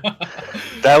funny.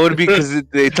 That would be because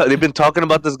they've been talking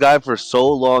about this guy for so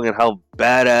long and how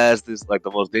badass this, like the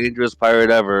most dangerous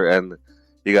pirate ever, and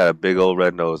he got a big old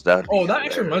red nose. That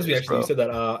actually reminds me. Actually, you said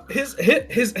that.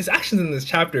 His actions in this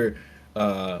chapter.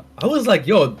 I was like,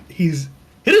 yo, he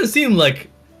doesn't seem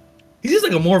like he's just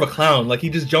like a more of a clown. Like he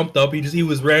just jumped up. He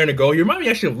was raring to go. He reminded me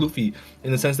actually of Luffy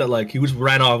in the sense that like he just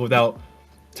ran off without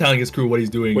telling his crew what he's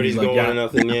doing. What he's like, doing or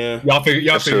nothing. Yeah. Y'all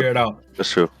figure it out.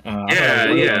 That's true.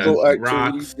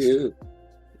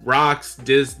 Rocks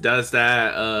does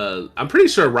that. I'm pretty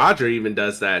sure Roger even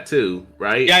does that too,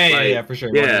 right? Yeah, for sure.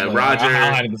 Yeah, Roger.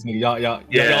 I'll hide this nigga. Y'all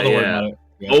don't worry about it.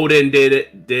 Yeah. Oden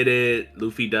did it.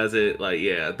 Luffy does it. Like,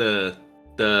 yeah,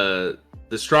 the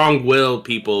strong-willed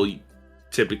people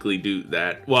typically do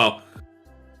that. Well,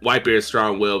 Whitebeard's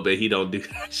strong-willed, but he don't do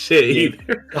that shit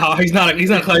either. He's not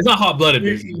hot-blooded,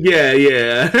 basically.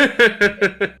 Yeah.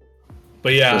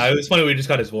 But yeah, it was funny we just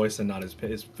got his voice and not his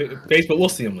face, but we'll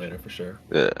see him later for sure.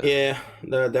 Yeah.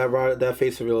 That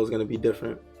face reveal is gonna be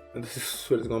different. This is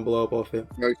what is gonna blow up off it.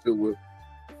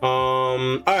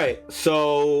 All right,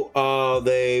 so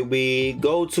we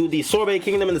go to the Sorbet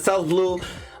Kingdom in the South Blue.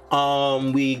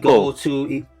 We go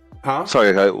to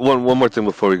Sorry, one more thing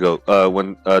before we go.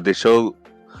 When they show,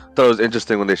 I thought it was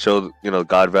interesting when they showed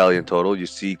God Valley in total. You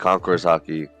see Conqueror's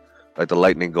Haki, like the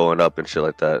lightning going up and shit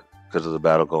like that because of the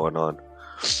battle going on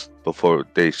before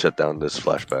they shut down this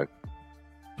flashback.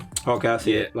 Okay, I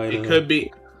see it. It could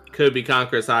be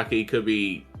Conqueror's Haki, could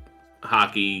be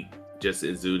Haki just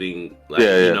exuding, like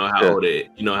you know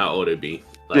how old it be.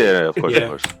 Like, of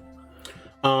course.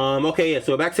 Okay,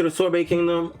 so back to the Sorbet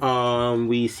Kingdom.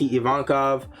 We see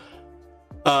Ivankov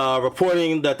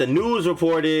reporting that the news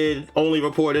only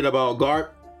reported about Garp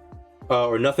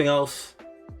or nothing else.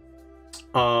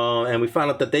 And we found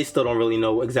out that they still don't really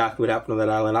know exactly what happened on that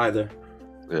island either.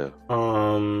 Yeah.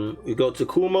 We go to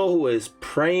Kumo, who is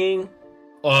praying.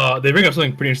 They bring up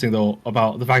something pretty interesting though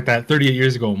about the fact that 38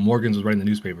 years ago Morgans was writing the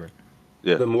newspaper.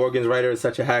 Yeah. The Morgans writer is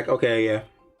such a hack. Okay, yeah.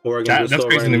 That's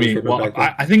crazy to me. Well,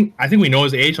 I think we know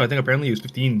his age, so I think apparently he was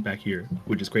 15 back here,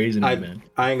 which is crazy to me, man.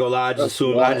 I ain't gonna lie, I just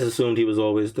assumed he was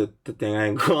always the thing. I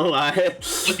ain't gonna lie.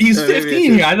 He's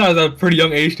 15 here. I thought it was a pretty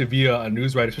young age to be a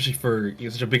news writer, especially for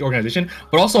such a big organization.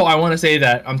 But also, I want to say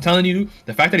that I'm telling you,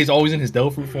 the fact that he's always in his devil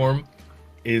fruit form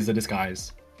is a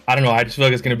disguise. I don't know. I just feel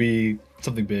like it's gonna be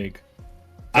something big.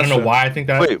 I don't know why I think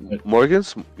that. Wait,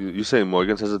 Morgans? You saying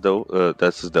Morgans has a devil?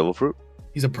 That's his devil fruit?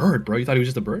 He's a bird, bro. You thought he was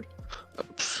just a bird?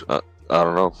 I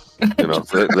don't know.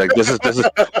 Like this is. It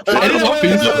is One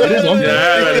Piece. It is One Piece. Yeah,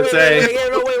 I was gonna say. Wait.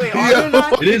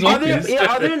 It is One Piece.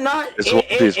 Are there not It's One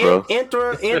Piece, bro.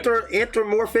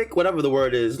 anthropomorphic, whatever the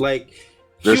word is, like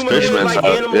There's humans fishmen, like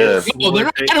animals? yeah. No, they're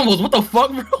not animals. What the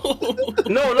fuck, bro?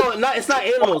 No, it's not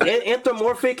animals.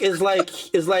 Anthropomorphic is like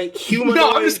humanoid.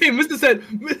 No, I'm just saying. Mr. said.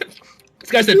 This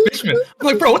guy said fishman. I'm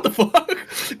like, bro, what the fuck?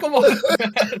 Come on,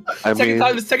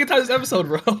 man. Second time this episode,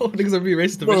 bro. Niggas are being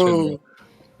racist to fishman, bro.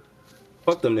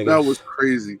 Fuck them niggas. That was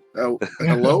crazy. Hello?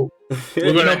 I want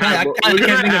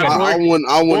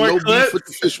no beef with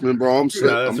the fisherman, bro. I'm set.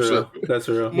 No, that's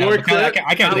real. More clip.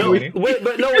 I can't think of any. Wait,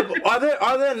 but no, are there?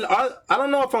 I don't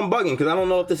know if I'm bugging because I don't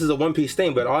know if this is a One Piece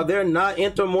thing, but are there not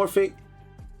anthropomorphic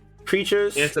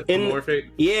creatures? Anthropomorphic?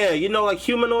 Yeah, like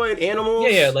humanoid animals.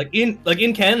 Yeah, like in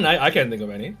canon, I can't think of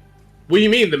any. What do you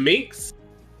mean, the minks?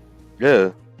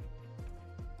 Yeah.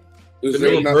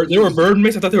 They were bird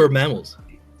mix. I thought they were mammals.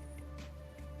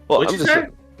 Well, What'd you say?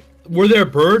 Were there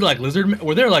bird like lizard?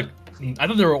 Were there like? I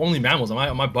thought they were only mammals. Am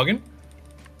I bugging?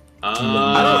 I don't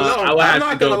know. I'm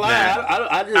not gonna lie.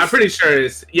 I'm pretty sure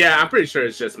it's. Yeah, I'm pretty sure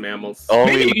it's just mammals.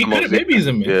 Maybe he's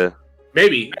a myth. Yeah.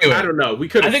 Maybe. Anyway, I don't know. We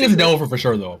could. I think it's a devil fruit for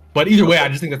sure, though. But either way, I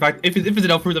just think the fact if it's a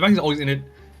devil fruit, the fact he's always in it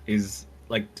is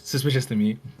like suspicious to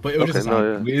me. But it was just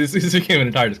it became an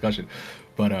entire discussion.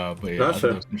 But yeah, that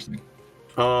was interesting.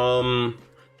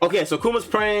 Okay, so Kuma's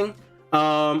praying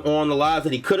on the lives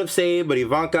that he could have saved, but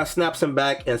Ivanka snaps him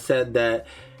back and said that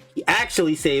he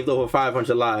actually saved over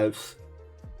 500 lives.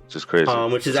 Which is crazy.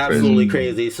 Which is absolutely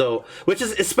crazy. So, which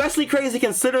is especially crazy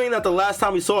considering that the last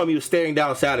time we saw him, he was staring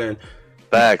down Saturn.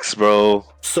 Facts, bro.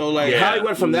 So, how he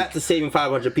went from that to saving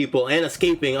 500 people and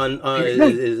escaping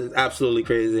is absolutely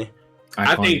crazy.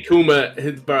 I think Kuma,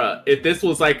 if this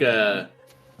was like a...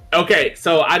 Okay,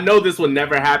 so I know this will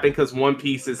never happen because One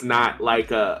Piece is not like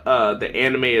the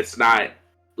anime is not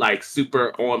like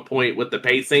super on point with the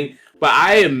pacing. But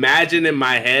I imagine in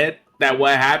my head that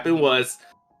what happened was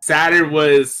Saturn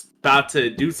was about to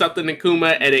do something to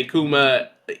Kuma, and then Kuma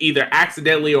either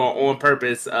accidentally or on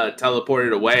purpose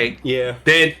teleported away. Yeah.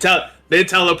 Then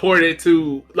teleported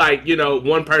to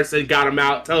one person got him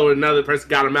out, another person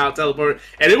got him out, teleported,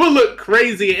 and it would look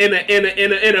crazy in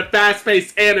a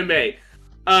fast-paced anime.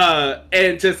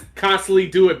 And just constantly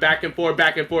do it back and forth,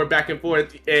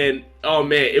 and oh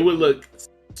man, it would look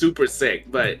super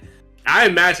sick. But I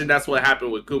imagine that's what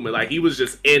happened with Kuma. Like he was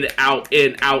just in, out,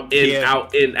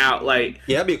 out. Like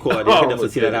that'd be a cool idea. I could definitely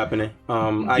see that happening.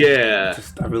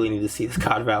 I really need to see this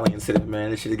COD Valley incident,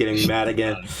 man. This shit is getting me mad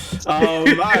again. All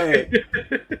right.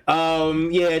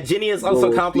 Ginny is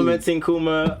also complimenting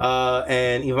Kuma,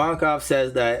 and Ivankov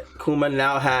says that Kuma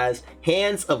now has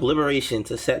hands of liberation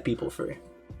to set people free.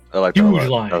 I like that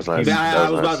line. That was nice. I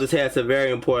was about to say that's a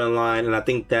very important line, and I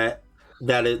think that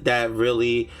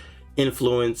really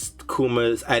influenced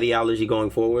Kuma's ideology going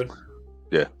forward.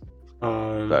 Yeah.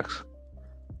 Facts.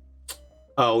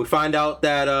 We find out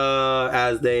that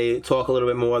as they talk a little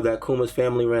bit more, that Kuma's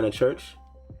family ran a church.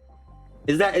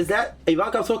 Is that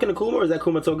Ivankov talking to Kuma, or is that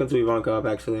Kuma talking to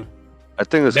Ivankov actually? I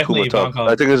think it's Kuma talking.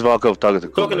 I think it's Ivankov talking to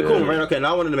Kuma. Talking to Kuma, right? Okay,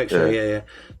 now I wanted to make sure. Yeah.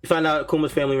 You find out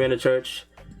Kuma's family ran a church.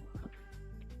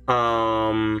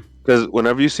 Because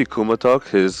whenever you see Kuma talk,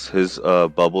 his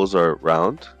bubbles are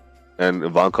round, and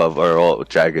Ivankov are all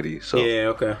jaggedy. So yeah,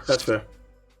 okay, that's fair.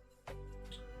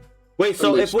 Wait,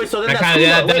 so then that's Kuma.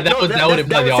 That would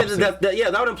imply the opposite.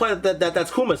 That would imply that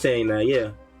that's Kuma saying that. Yeah.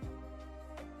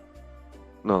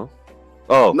 No.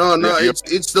 Oh no!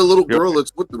 It's the little girl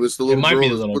that's with them. It's the little girl. It might be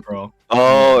the little girl.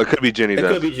 Oh, it could be Ginny. It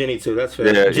could be Ginny too. That's fair.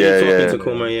 Yeah, talking to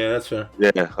Kuma. Yeah, that's fair.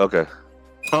 Yeah. Okay.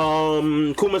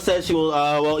 Kuma says she will.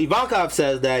 Ivankov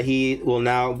says that he will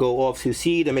now go off to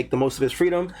sea to make the most of his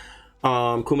freedom.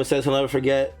 Kuma says he'll never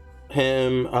forget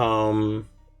him.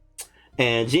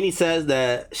 And Ginny says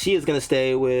that she is gonna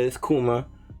stay with Kuma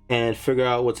and figure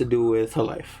out what to do with her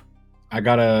life. I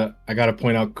gotta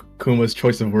point out Kuma's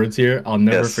choice of words here. I'll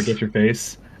never forget your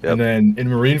face. Yep. And then in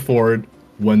Marineford,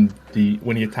 when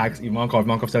he attacks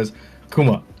Ivankov says,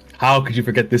 "Kuma, how could you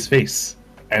forget this face?"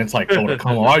 And it's like, oh,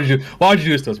 come on, why'd you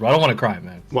do this to us, bro? I don't want to cry,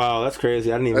 man. Wow, that's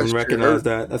crazy. I didn't even recognize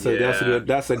that.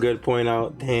 That's a good point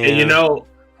out. Damn. And you know,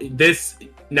 this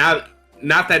not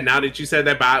that you said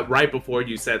that, but right before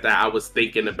you said that, I was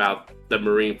thinking about the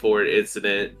Marineford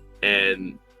incident,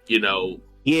 and you know.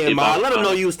 Yeah, Ma, let him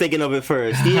know you was thinking of it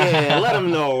first. Yeah, let him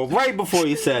know right before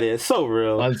you said it. It's so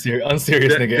real.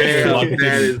 Unserious nigga. Damn,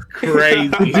 that is crazy.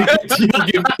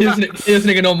 This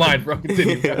nigga no mind, bro.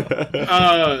 Continue.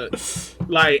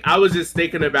 Like I was just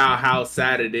thinking about how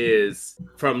sad it is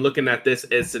from looking at this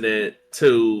incident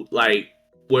to like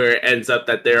where it ends up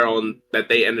that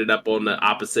they ended up on the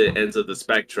opposite ends of the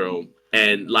spectrum,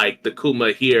 and like the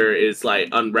Kuma here is like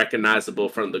unrecognizable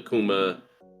from the Kuma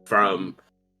from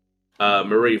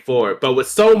Marineford. But with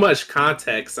so much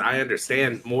context, I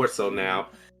understand more so now.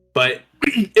 But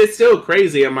it's still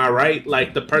crazy, am I right?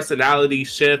 Like the personality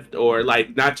shift, or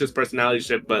like not just personality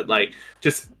shift, but like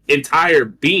just entire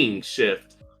being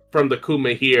shift from the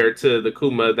Kuma here to the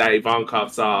Kuma that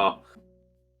Ivankov saw,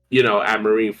 you know, at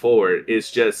Marineford. It's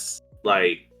just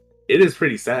like, it is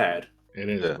pretty sad. It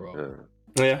is, bro.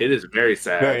 Yeah. It is very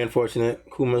sad. Very unfortunate.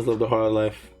 Kuma's lived a hard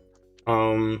life.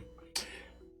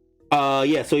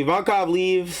 So Ivankov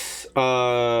leaves.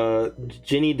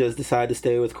 Ginny does decide to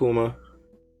stay with Kuma,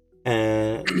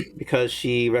 and because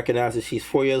she recognizes she's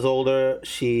 4 years older,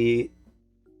 she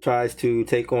tries to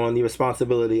take on the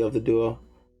responsibility of the duo.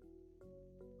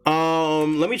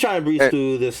 Let me try and breeze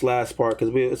through this last part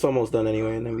because it's almost done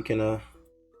anyway, and then we can go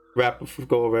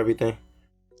over everything.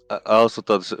 I also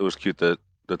thought it was cute that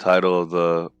the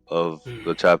title of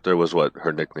the chapter was what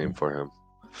her nickname for him.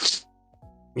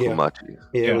 Yeah. Kumachi.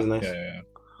 Yeah, it was nice. Yeah.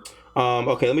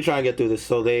 Okay, let me try and get through this.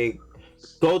 So they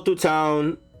go through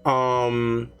town.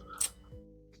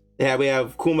 We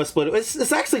have Kuma splitting.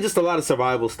 It's actually just a lot of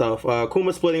survival stuff.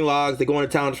 Kuma splitting logs. They go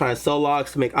into town to try and sell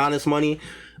logs to make honest money.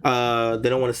 They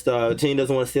don't want to. Ginny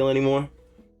doesn't want to steal anymore.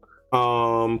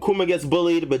 Kuma gets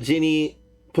bullied, but Ginny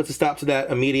puts a stop to that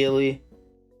immediately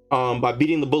by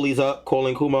beating the bullies up,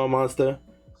 calling Kuma a monster.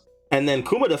 And then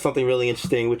Kuma does something really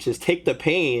interesting, which is take the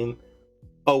pain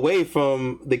away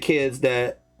from the kids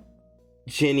that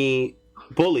Ginny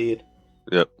bullied.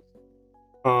 Yep.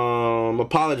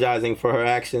 Apologizing for her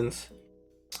actions.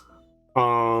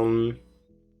 Then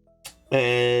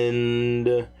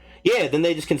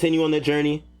they just continue on their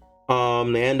journey.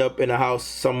 They end up in a house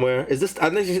somewhere. I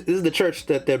think this is the church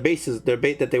that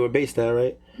that they were based at,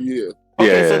 right? Yeah.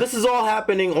 Okay, so this is all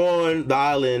happening on the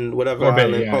island, whatever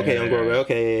island. On Gorbet.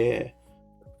 Okay,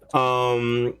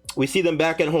 yeah. We see them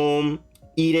back at home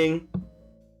eating.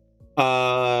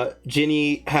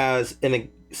 Ginny has an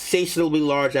insatiably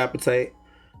large appetite.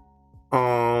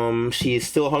 She's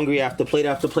still hungry after plate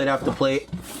after plate after plate.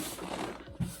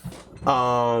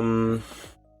 Kuma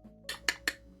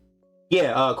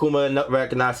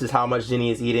recognizes how much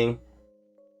Ginny is eating.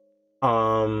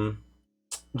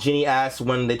 Ginny asks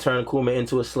when they turn Kuma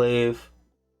into a slave.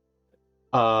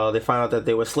 They find out that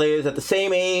they were slaves at the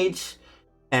same age.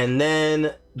 And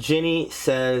then Ginny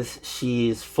says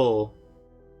she's full.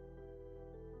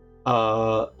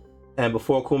 And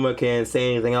before Kuma can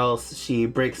say anything else, she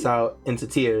breaks out into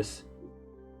tears.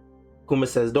 Kuma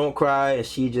says, "Don't cry," and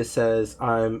she just says,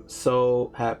 "I'm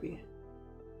so happy."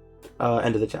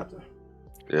 End of the chapter.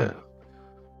 Yeah.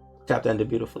 Chapter ended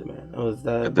beautifully, man. It was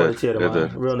that tear to my eye.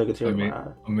 Real nigga tear to my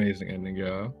eye. Amazing ending,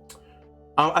 yeah.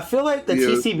 I feel like the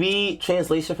TCB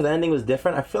translation for the ending was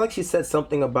different. I feel like she said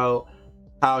something about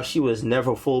how she was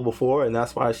never full before, and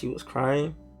that's why she was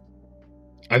crying.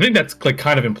 I think that's like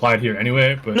kind of implied here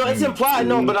anyway. But no, it's implied.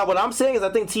 No, but what I'm saying is, I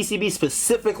think TCB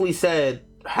specifically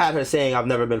had her saying, "I've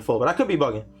never been full," but I could be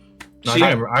bugging. No,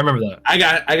 I remember that. I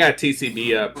got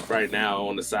TCB up right now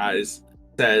on the side. It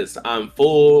says, "I'm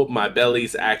full. My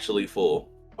belly's actually full."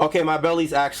 Okay, my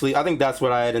belly's actually. I think that's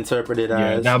what I had interpreted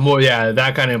as.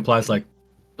 That kind of implies like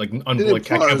I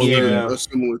can't believe it. A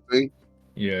similar thing.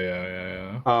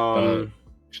 Yeah.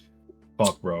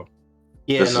 Fuck, bro.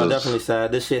 Yeah, definitely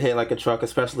sad. This shit hit like a truck,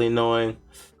 especially knowing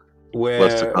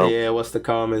what's to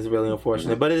come is really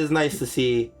unfortunate. But it is nice to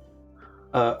see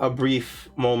a brief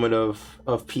moment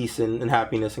of peace and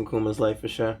happiness in Kuma's life for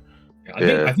sure.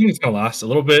 Yeah, I think it's gonna last a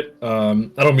little bit. I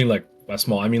don't mean like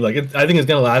small. I mean I think it's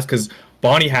gonna last because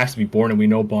Bonnie has to be born, and we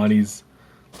know Bonnie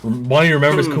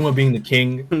remembers Kuma being the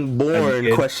king.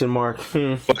 Born? Question mark.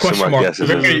 Question mark. Yes,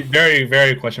 very, very,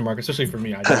 very question mark. Especially for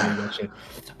me, I didn't know that shit.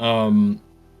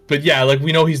 But yeah, like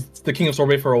we know he's the king of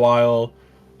Sorbet for a while.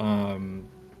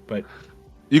 But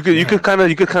you could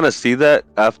kind of see that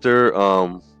after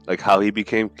like how he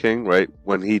became king, right?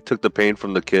 When he took the pain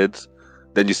from the kids,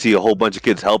 then you see a whole bunch of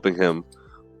kids helping him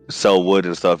sell wood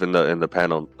and stuff in the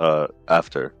panel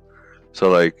after.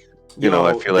 So like.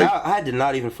 I feel like I did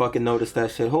not even fucking notice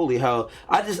that shit. Holy hell!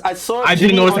 I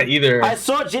didn't notice that either. I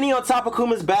saw Ginny on top of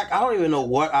Kuma's back. I don't even know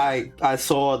what I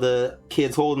saw the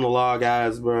kids holding the log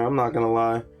as, bro. I'm not gonna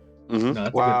lie. Mm-hmm. No,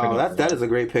 wow, that is a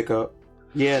great pickup.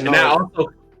 Yeah, no. And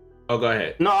also, go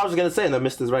ahead. No, I was gonna say that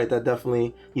Mister's right. That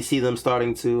definitely you see them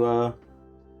starting to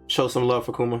show some love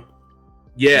for Kuma.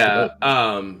 Yeah.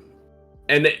 And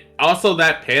also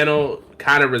that panel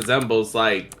kind of resembles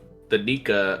like. The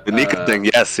Nika thing,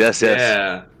 yes. Yeah. So,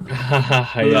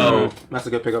 that's a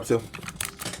good pickup too.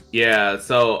 Yeah,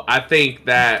 so I think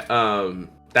that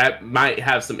that might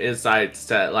have some insights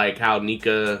to like how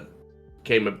Nika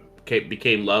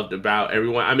became loved about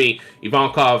everyone. I mean,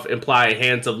 Ivankov implied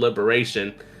hands of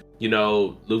liberation.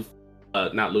 Luffy,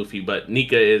 not Luffy, but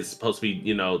Nika is supposed to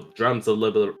be drums of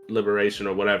liberation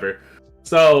or whatever.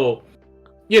 So,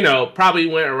 probably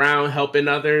went around helping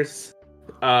others.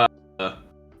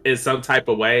 In some type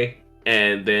of way,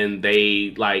 and then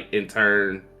they like in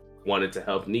turn wanted to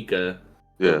help Nika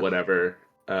or whatever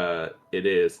it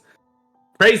is.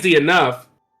 Crazy enough,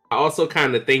 I also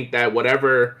kind of think that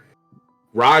whatever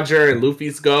Roger and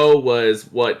Luffy's goal was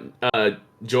what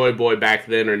Joy Boy back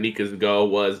then or Nika's goal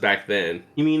was back then.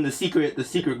 You mean the secret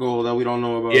goal that we don't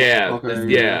know about? Yeah, okay,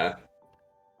 yeah.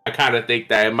 I kind of think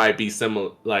that it might be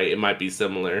similar.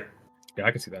 Yeah,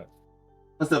 I can see that.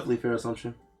 That's definitely a fair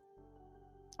assumption.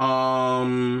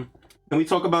 Can we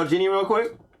talk about Ginny real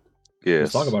quick?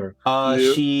 Yes. Let's talk about her.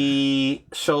 She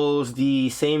shows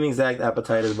the same exact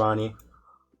appetite as Bonnie.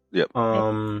 Yep.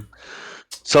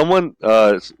 Someone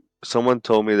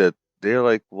told me that they're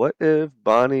like, what if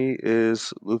Bonnie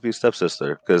is Luffy's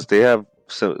stepsister? Because they have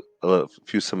a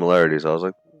few similarities. I was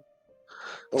like,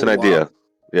 it's an idea.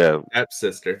 Yeah.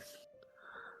 Stepsister.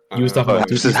 You was talking about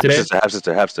Two Piece today? Half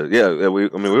sister. Yeah, we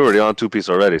already on Two Piece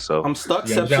already, so I'm stuck.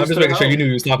 Yeah, I'm just making sure you knew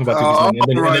he was talking about Two Piece,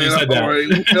 and then you said that.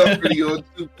 Already on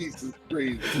Two Piece is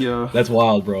crazy. Yeah, that's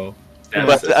wild, bro.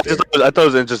 But I thought it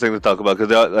was interesting to talk about because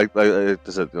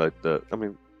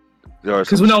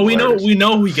because we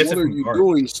know who he gets it from. What are you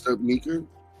doing, Step Meeker?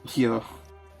 Yeah,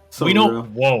 so we know.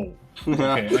 Whoa.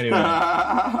 Okay, anyway.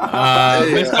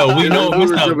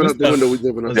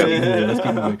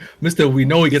 Mister, we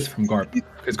know he gets it from Garp.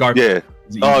 Because Garp. Yeah.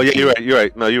 Oh, yeah, you're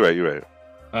right. No, you're right.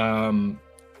 One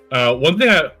thing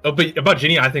about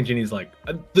Ginny, I think Ginny's like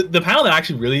the panel that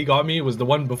actually really got me was the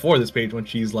one before this page when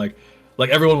she's like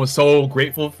everyone was so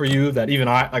grateful for you that even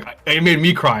it made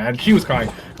me cry and she was crying.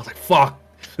 I was like, fuck,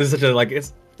 this is such a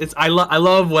I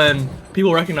love when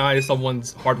people recognize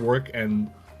someone's hard work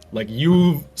and. Like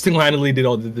you single-handedly did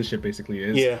all this shit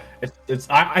basically.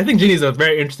 I think Ginny's a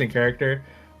very interesting character.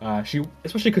 She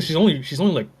especially because she's only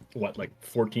like what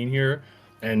 14 here,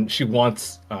 and she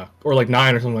wants or like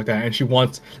 9 or something like that, and she's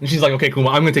like, okay, Kuma,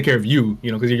 I'm gonna take care of you,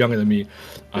 because you're younger than me.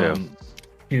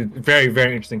 She's a very,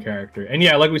 very interesting character, and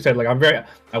yeah, like we said, like I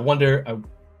wonder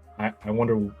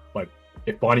like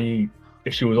if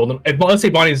she was old enough. Let's say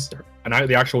Bonnie's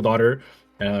the actual daughter.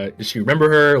 Does she remember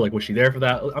her? Like, was she there for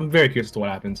that? I'm very curious as to what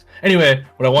happens. Anyway,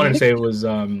 what I wanted to say was,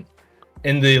 in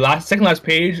the second last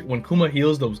page, when Kuma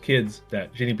heals those kids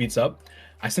that Ginny beats up,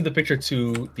 I sent the picture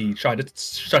to the Shot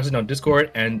on Discord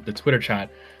and the Twitter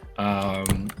chat. I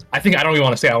think I don't even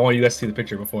want to say. I want you guys to see the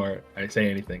picture before I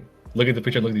say anything. Look at the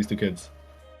picture. Look at these two kids.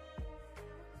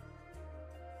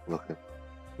 Okay.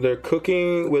 They're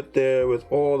cooking with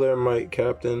all their might,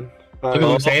 Captain. Look at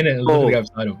them saying it and look at the guy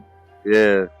beside him.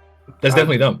 Yeah. That's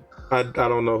definitely them. I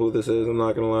don't know who this is. I'm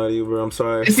not gonna lie to you, bro. I'm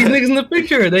sorry. It's these niggas in the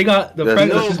picture. They got the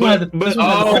that's Bonnie's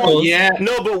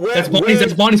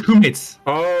crewmates.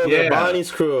 Oh, yeah,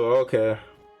 Bonnie's crew. Okay.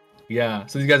 Yeah,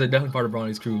 so these guys are definitely part of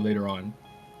Bonnie's crew later on.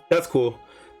 That's cool.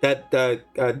 That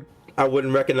I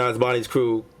wouldn't recognize Bonnie's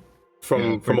crew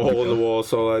from a hole in the wall.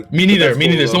 So like me neither.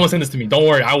 Cool, someone sent this to me. Don't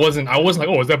worry. I wasn't like,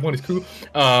 oh, is that Bonnie's crew?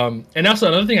 And also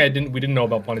another thing we didn't know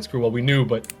about Bonnie's crew. Well, we knew,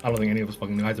 but I don't think any of us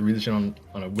fucking knew. I had to read this shit on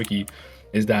a wiki.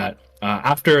 Is that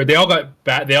after they all get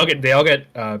bagged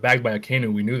by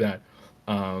Akainu? We knew that,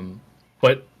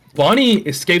 but Bonnie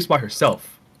escapes by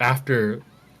herself after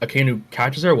Akainu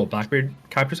captures her. Well, Blackbeard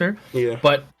captures her. Yeah.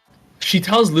 But she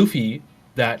tells Luffy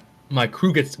that my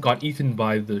crew got eaten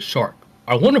by the shark.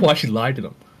 I wonder why she lied to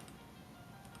them.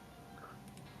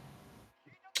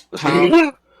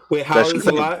 Wait, how is this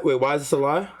a lie? Wait, why is this a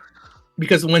lie?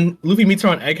 Because when Luffy meets her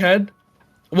on Egghead.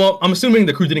 Well, I'm assuming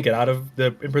the crew didn't get out of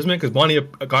the imprisonment because Bonnie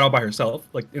got out by herself,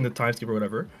 like in the time skip or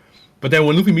whatever. But then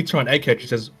when Luffy meets her on Egghead, she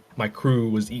says, "My crew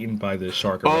was eaten by the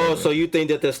shark." Oh, so you think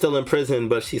that they're still in prison,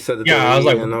 but she said that they were I was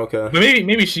eaten. Like, okay. But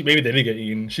maybe they did get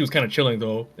eaten. She was kind of chilling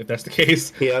though, if that's the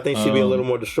case. Yeah, I think she'd be a little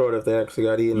more distraught if they actually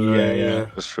got eaten. Yeah,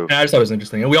 that's true. Yeah, I just thought it was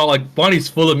interesting, and we all like Bonnie's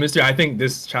full of mystery. I think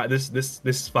this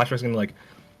flashback is gonna like.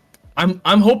 I'm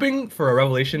hoping for a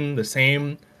revelation the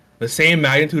same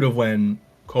magnitude of when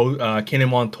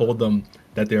Kinemon told them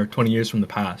that they're 20 years from the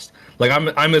past. Like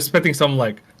I'm expecting some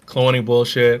like cloning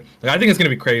bullshit. Like I think it's gonna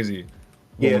be crazy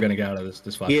what we're gonna get out of this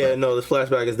flashback. Yeah, no, this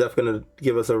flashback is definitely gonna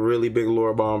give us a really big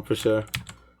lore bomb for sure.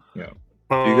 Yeah.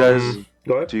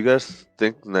 Do you guys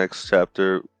think next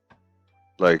chapter,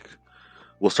 like,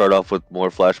 we'll start off with more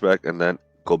flashback and then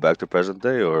go back to present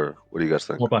day, or what do you guys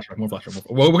think? More flashback.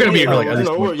 Well, we're gonna be here like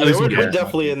we're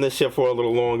definitely in this shit for a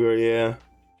little longer. Yeah.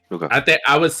 Okay.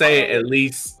 I would say at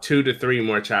least 2 to 3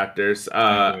 more chapters.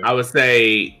 I would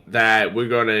say that we're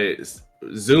gonna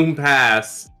zoom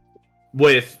past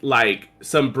with like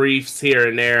some briefs here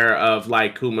and there of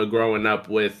like Kuma growing up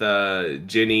with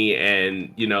Ginny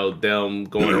and them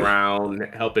going around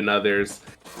helping others,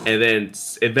 and then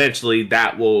eventually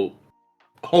that will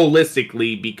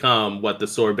holistically become what the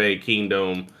Sorbet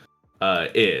Kingdom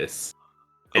is.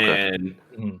 Okay.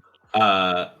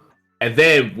 And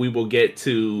then we will get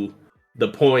to the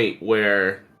point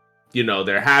where,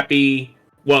 they're happy.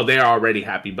 Well, they're already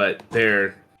happy, but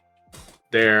they're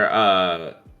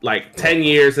like 10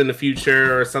 years in the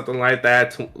future or something like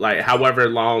that. Like however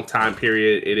long time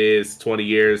period it is, 20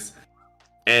 years.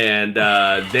 And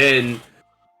then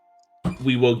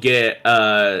we will get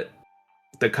the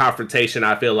confrontation,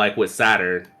 I feel like, with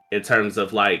Saturn in terms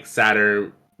of like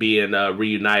Saturn being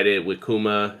reunited with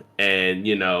Kuma and,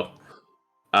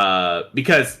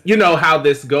 because how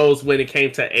this goes when it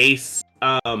came to Ace,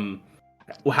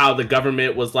 how the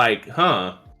government was like,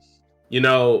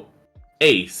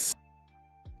 Ace,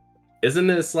 isn't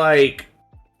this like,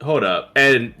 hold up,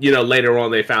 and later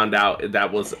on they found out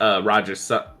that was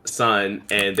Roger's son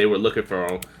and they were looking for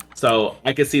him. So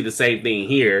I can see the same thing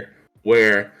here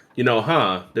where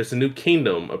there's a new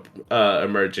kingdom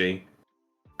emerging,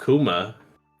 Kuma,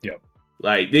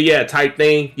 type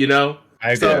thing,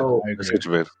 I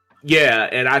agree. Yeah,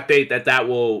 and I think that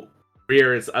will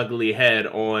rear its ugly head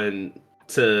on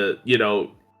to,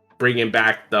 bringing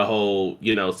back the whole,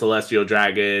 Celestial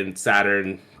Dragon,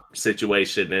 Saturn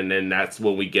situation. And then that's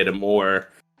when we get a more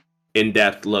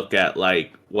in-depth look at,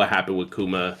 like, what happened with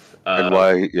Kuma. And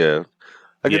why,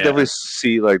 I could definitely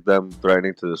see, like, them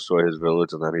threatening to destroy his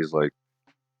village, and then he's like,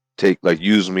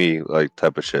 use me, like,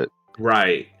 type of shit.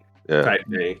 Right. Yeah. Type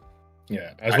thing.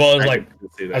 Yeah, as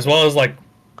well as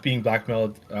being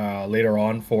blackmailed later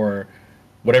on for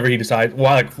whatever he decides.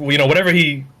 Well, like whatever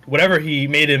he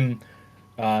made him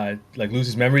like lose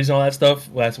his memories and all that stuff.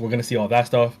 We're gonna see all that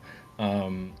stuff.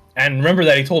 And remember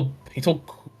that he told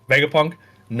Vegapunk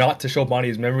not to show Bonnie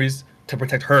his memories to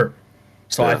protect her.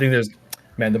 So I think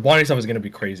the Bonnie stuff is gonna be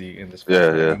crazy in this.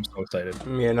 Yeah. I'm so excited.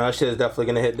 Yeah, no, that shit is definitely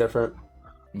gonna hit different.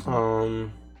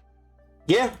 Mm-hmm.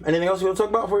 Yeah. Anything else you want to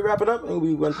talk about before we wrap it up? And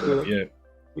we went through it. Yeah.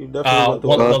 We definitely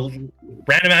went through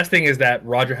random ass thing is that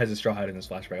Roger has a straw hat in this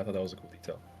flashback. I thought that was a cool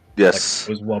detail. Yes. Like,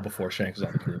 it was well before Shanks was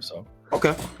on the crew. So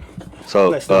okay.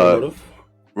 So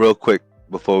real quick,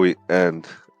 before we end,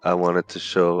 I wanted to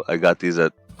show. I got these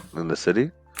in the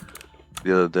city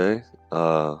the other day.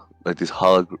 Like these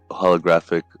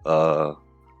holographic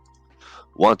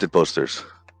wanted posters.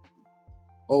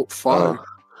 Oh, fine.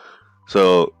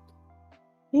 So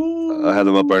I have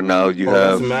them up right now. You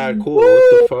have. That's mad cool.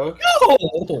 What the fuck?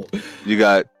 No. You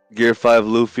got Gear 5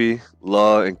 Luffy,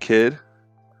 Law, and Kid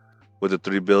with the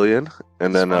 3 billion,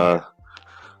 and then I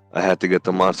had to get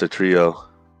the Monster Trio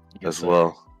as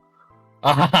well.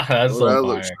 That's so that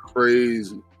looks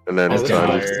crazy. And then This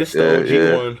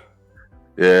the OG one.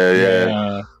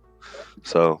 Yeah.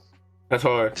 So that's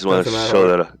hard. Just want to show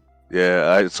that.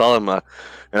 I saw them, and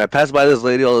I passed by this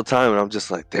lady all the time, and I'm just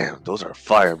like, damn, those are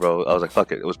fire, bro. I was like,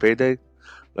 fuck it. It was payday.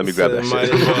 Let me grab that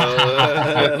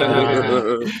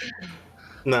shit.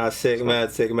 Nah, sick,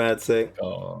 mad sick.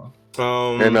 Oh.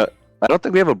 And I don't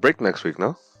think we have a break next week,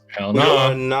 no? Hell no. We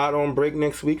are not on break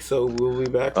next week, so we'll be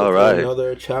back with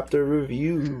another chapter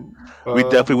review. We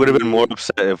definitely would have been more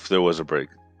upset if there was a break.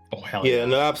 Oh, hell yeah.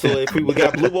 No, absolutely. If we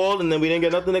got blue balled and then we didn't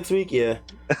get nothing next week, yeah.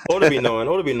 Ought to be knowing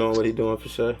what he's doing for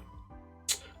sure.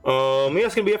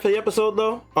 That's gonna be it for the episode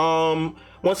though.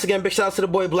 Once again, big shout out to the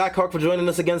boy Blackhawk for joining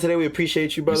us again today. We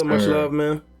appreciate you, brother. Much love,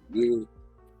 man. Yeah.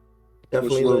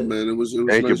 Definitely, much love, man. It was Thank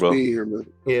nice you, being here, man.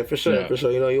 Yeah, for sure.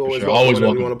 You know, you always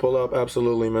welcome. You want to pull up.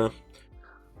 Absolutely, man.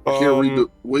 I can't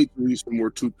wait to read some more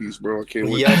Two Piece, bro. I can't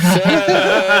wait. Yes, sir.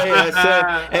 Yes,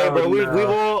 sir. Hey, bro, we've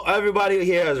all, everybody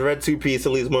here has read Two Piece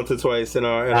at least once or twice in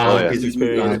our One Piece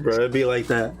experience, bro. It'd be like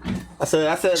that.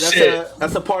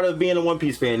 That's a part of being a One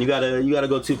Piece fan. You gotta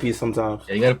go Two Piece sometimes.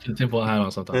 Yeah, you gotta put the tinfoil hat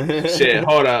on sometimes. Shit,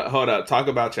 hold up. Talk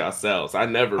about yourselves. I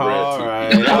never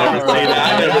read Two Piece.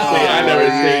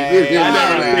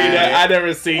 I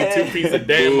never seen Two Piece a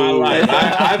day in my life.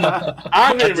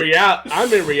 I'm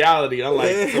in reality,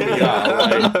 unlike some of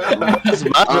y'all. It's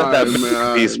not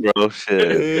that piece, bro.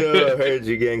 Shit. Yeah, I heard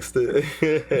you, gangster.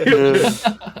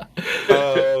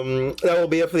 That will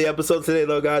be it for the episode today,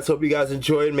 though, guys. Hope you guys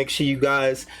enjoyed. Make sure you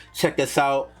guys check us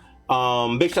out.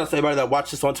 Big shout out to everybody that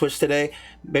watched us on Twitch today.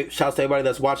 Big shout out to everybody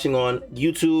that's watching on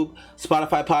YouTube,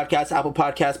 Spotify Podcasts, Apple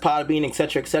Podcasts, Podbean,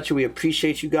 etc., etc. We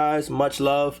appreciate you guys. Much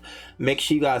love. Make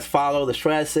sure you guys follow the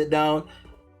Shred Sit Down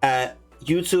at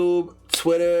YouTube,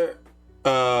 Twitter,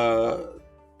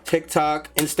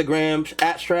 TikTok, Instagram,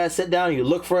 at Shred Sit Down. You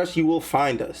look for us, you will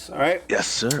find us. All right. Yes,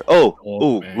 sir.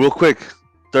 Real quick.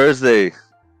 Thursday,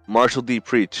 Marshall D.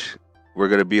 Preach. We're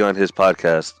gonna be on his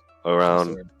podcast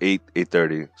around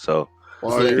 8:30. So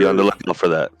be on the lookout for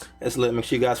that. It's lit. Make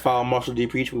sure you guys follow Marshall D.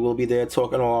 Preach. We will be there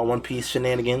talking all our One Piece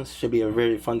shenanigans. Should be a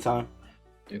very fun time.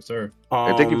 Yes, sir.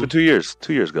 And thank you for 2 years.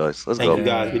 2 years, guys. Let's go. Thank you,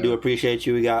 guys. We do appreciate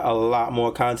you. We got a lot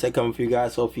more content coming for you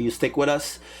guys. So if you stick with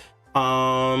us,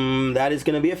 that is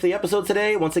gonna be it for the episode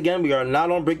today. Once again, we are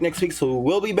not on break next week, so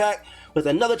we'll be back with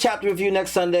another chapter review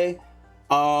next Sunday.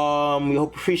 We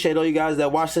appreciate all you guys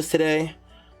that watched this today.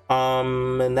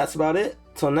 And that's about it.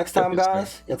 Till next time,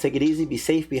 guys. Y'all take it easy, be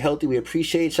safe, be healthy. We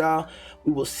appreciate y'all.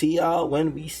 We will see y'all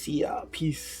when we see y'all.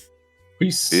 Peace.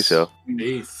 Peace, y'all.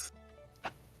 Peace.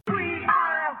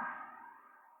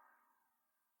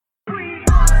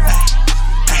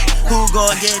 Who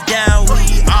gon' get down?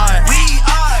 We are.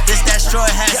 This that straw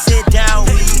hat, sit down.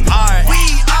 We are.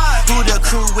 Who the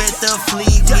crew with the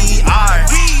fleet? We are.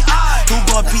 Who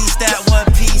gon' piece that One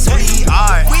Piece? We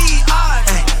are.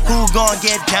 Who gon'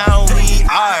 get down? We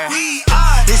are.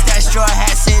 This that straw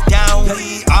hat, sit down.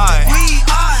 We are.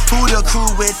 Who the crew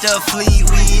with the fleet?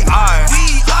 We are.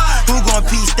 Who gon'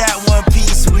 piece that One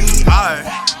Piece? We are.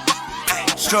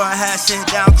 Straw hat, sit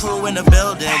down, crew in the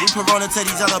building. We Corona to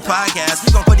these other podcasts.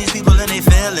 We gon' put these people in their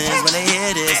feelings when they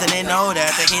hear this, and they know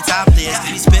that they can't top this.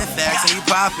 We spit facts and we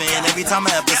poppin'. Every time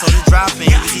an episode is dropping,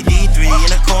 we see D3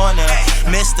 in the corner.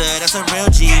 Mister, that's a real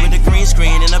G with the green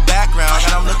screen in the background.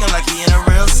 Got him looking like he in a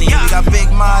real scene. We got Big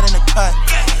Mod in the cut.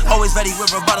 Always ready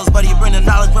with rebuttals, but he bring the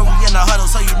knowledge when we in the huddle,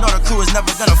 so you know the crew is never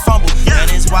gonna fumble. And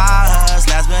it's wild us,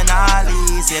 last but not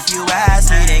least. If you ask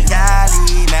me, then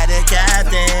Cali, mad the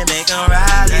captain, make him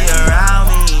rally around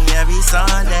me. Every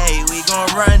Sunday we gon'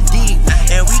 run deep,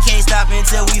 and we can't stop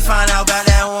until we find out about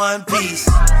that One Piece.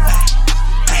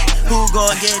 Who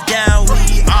gon' get down?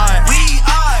 We are.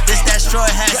 This that straw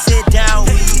hat, sit down.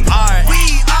 We are.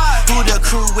 Who the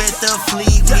crew with the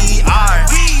fleet? We are.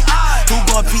 Who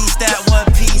gon' piece that One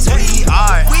Piece? We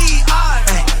are.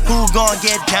 Who gon'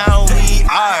 get down? We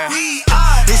are.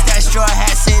 This that straw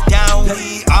hat, sit down.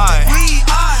 We are.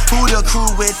 Who the crew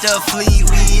with the fleet?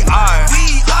 We are.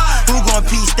 Who gon'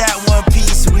 piece that One Piece?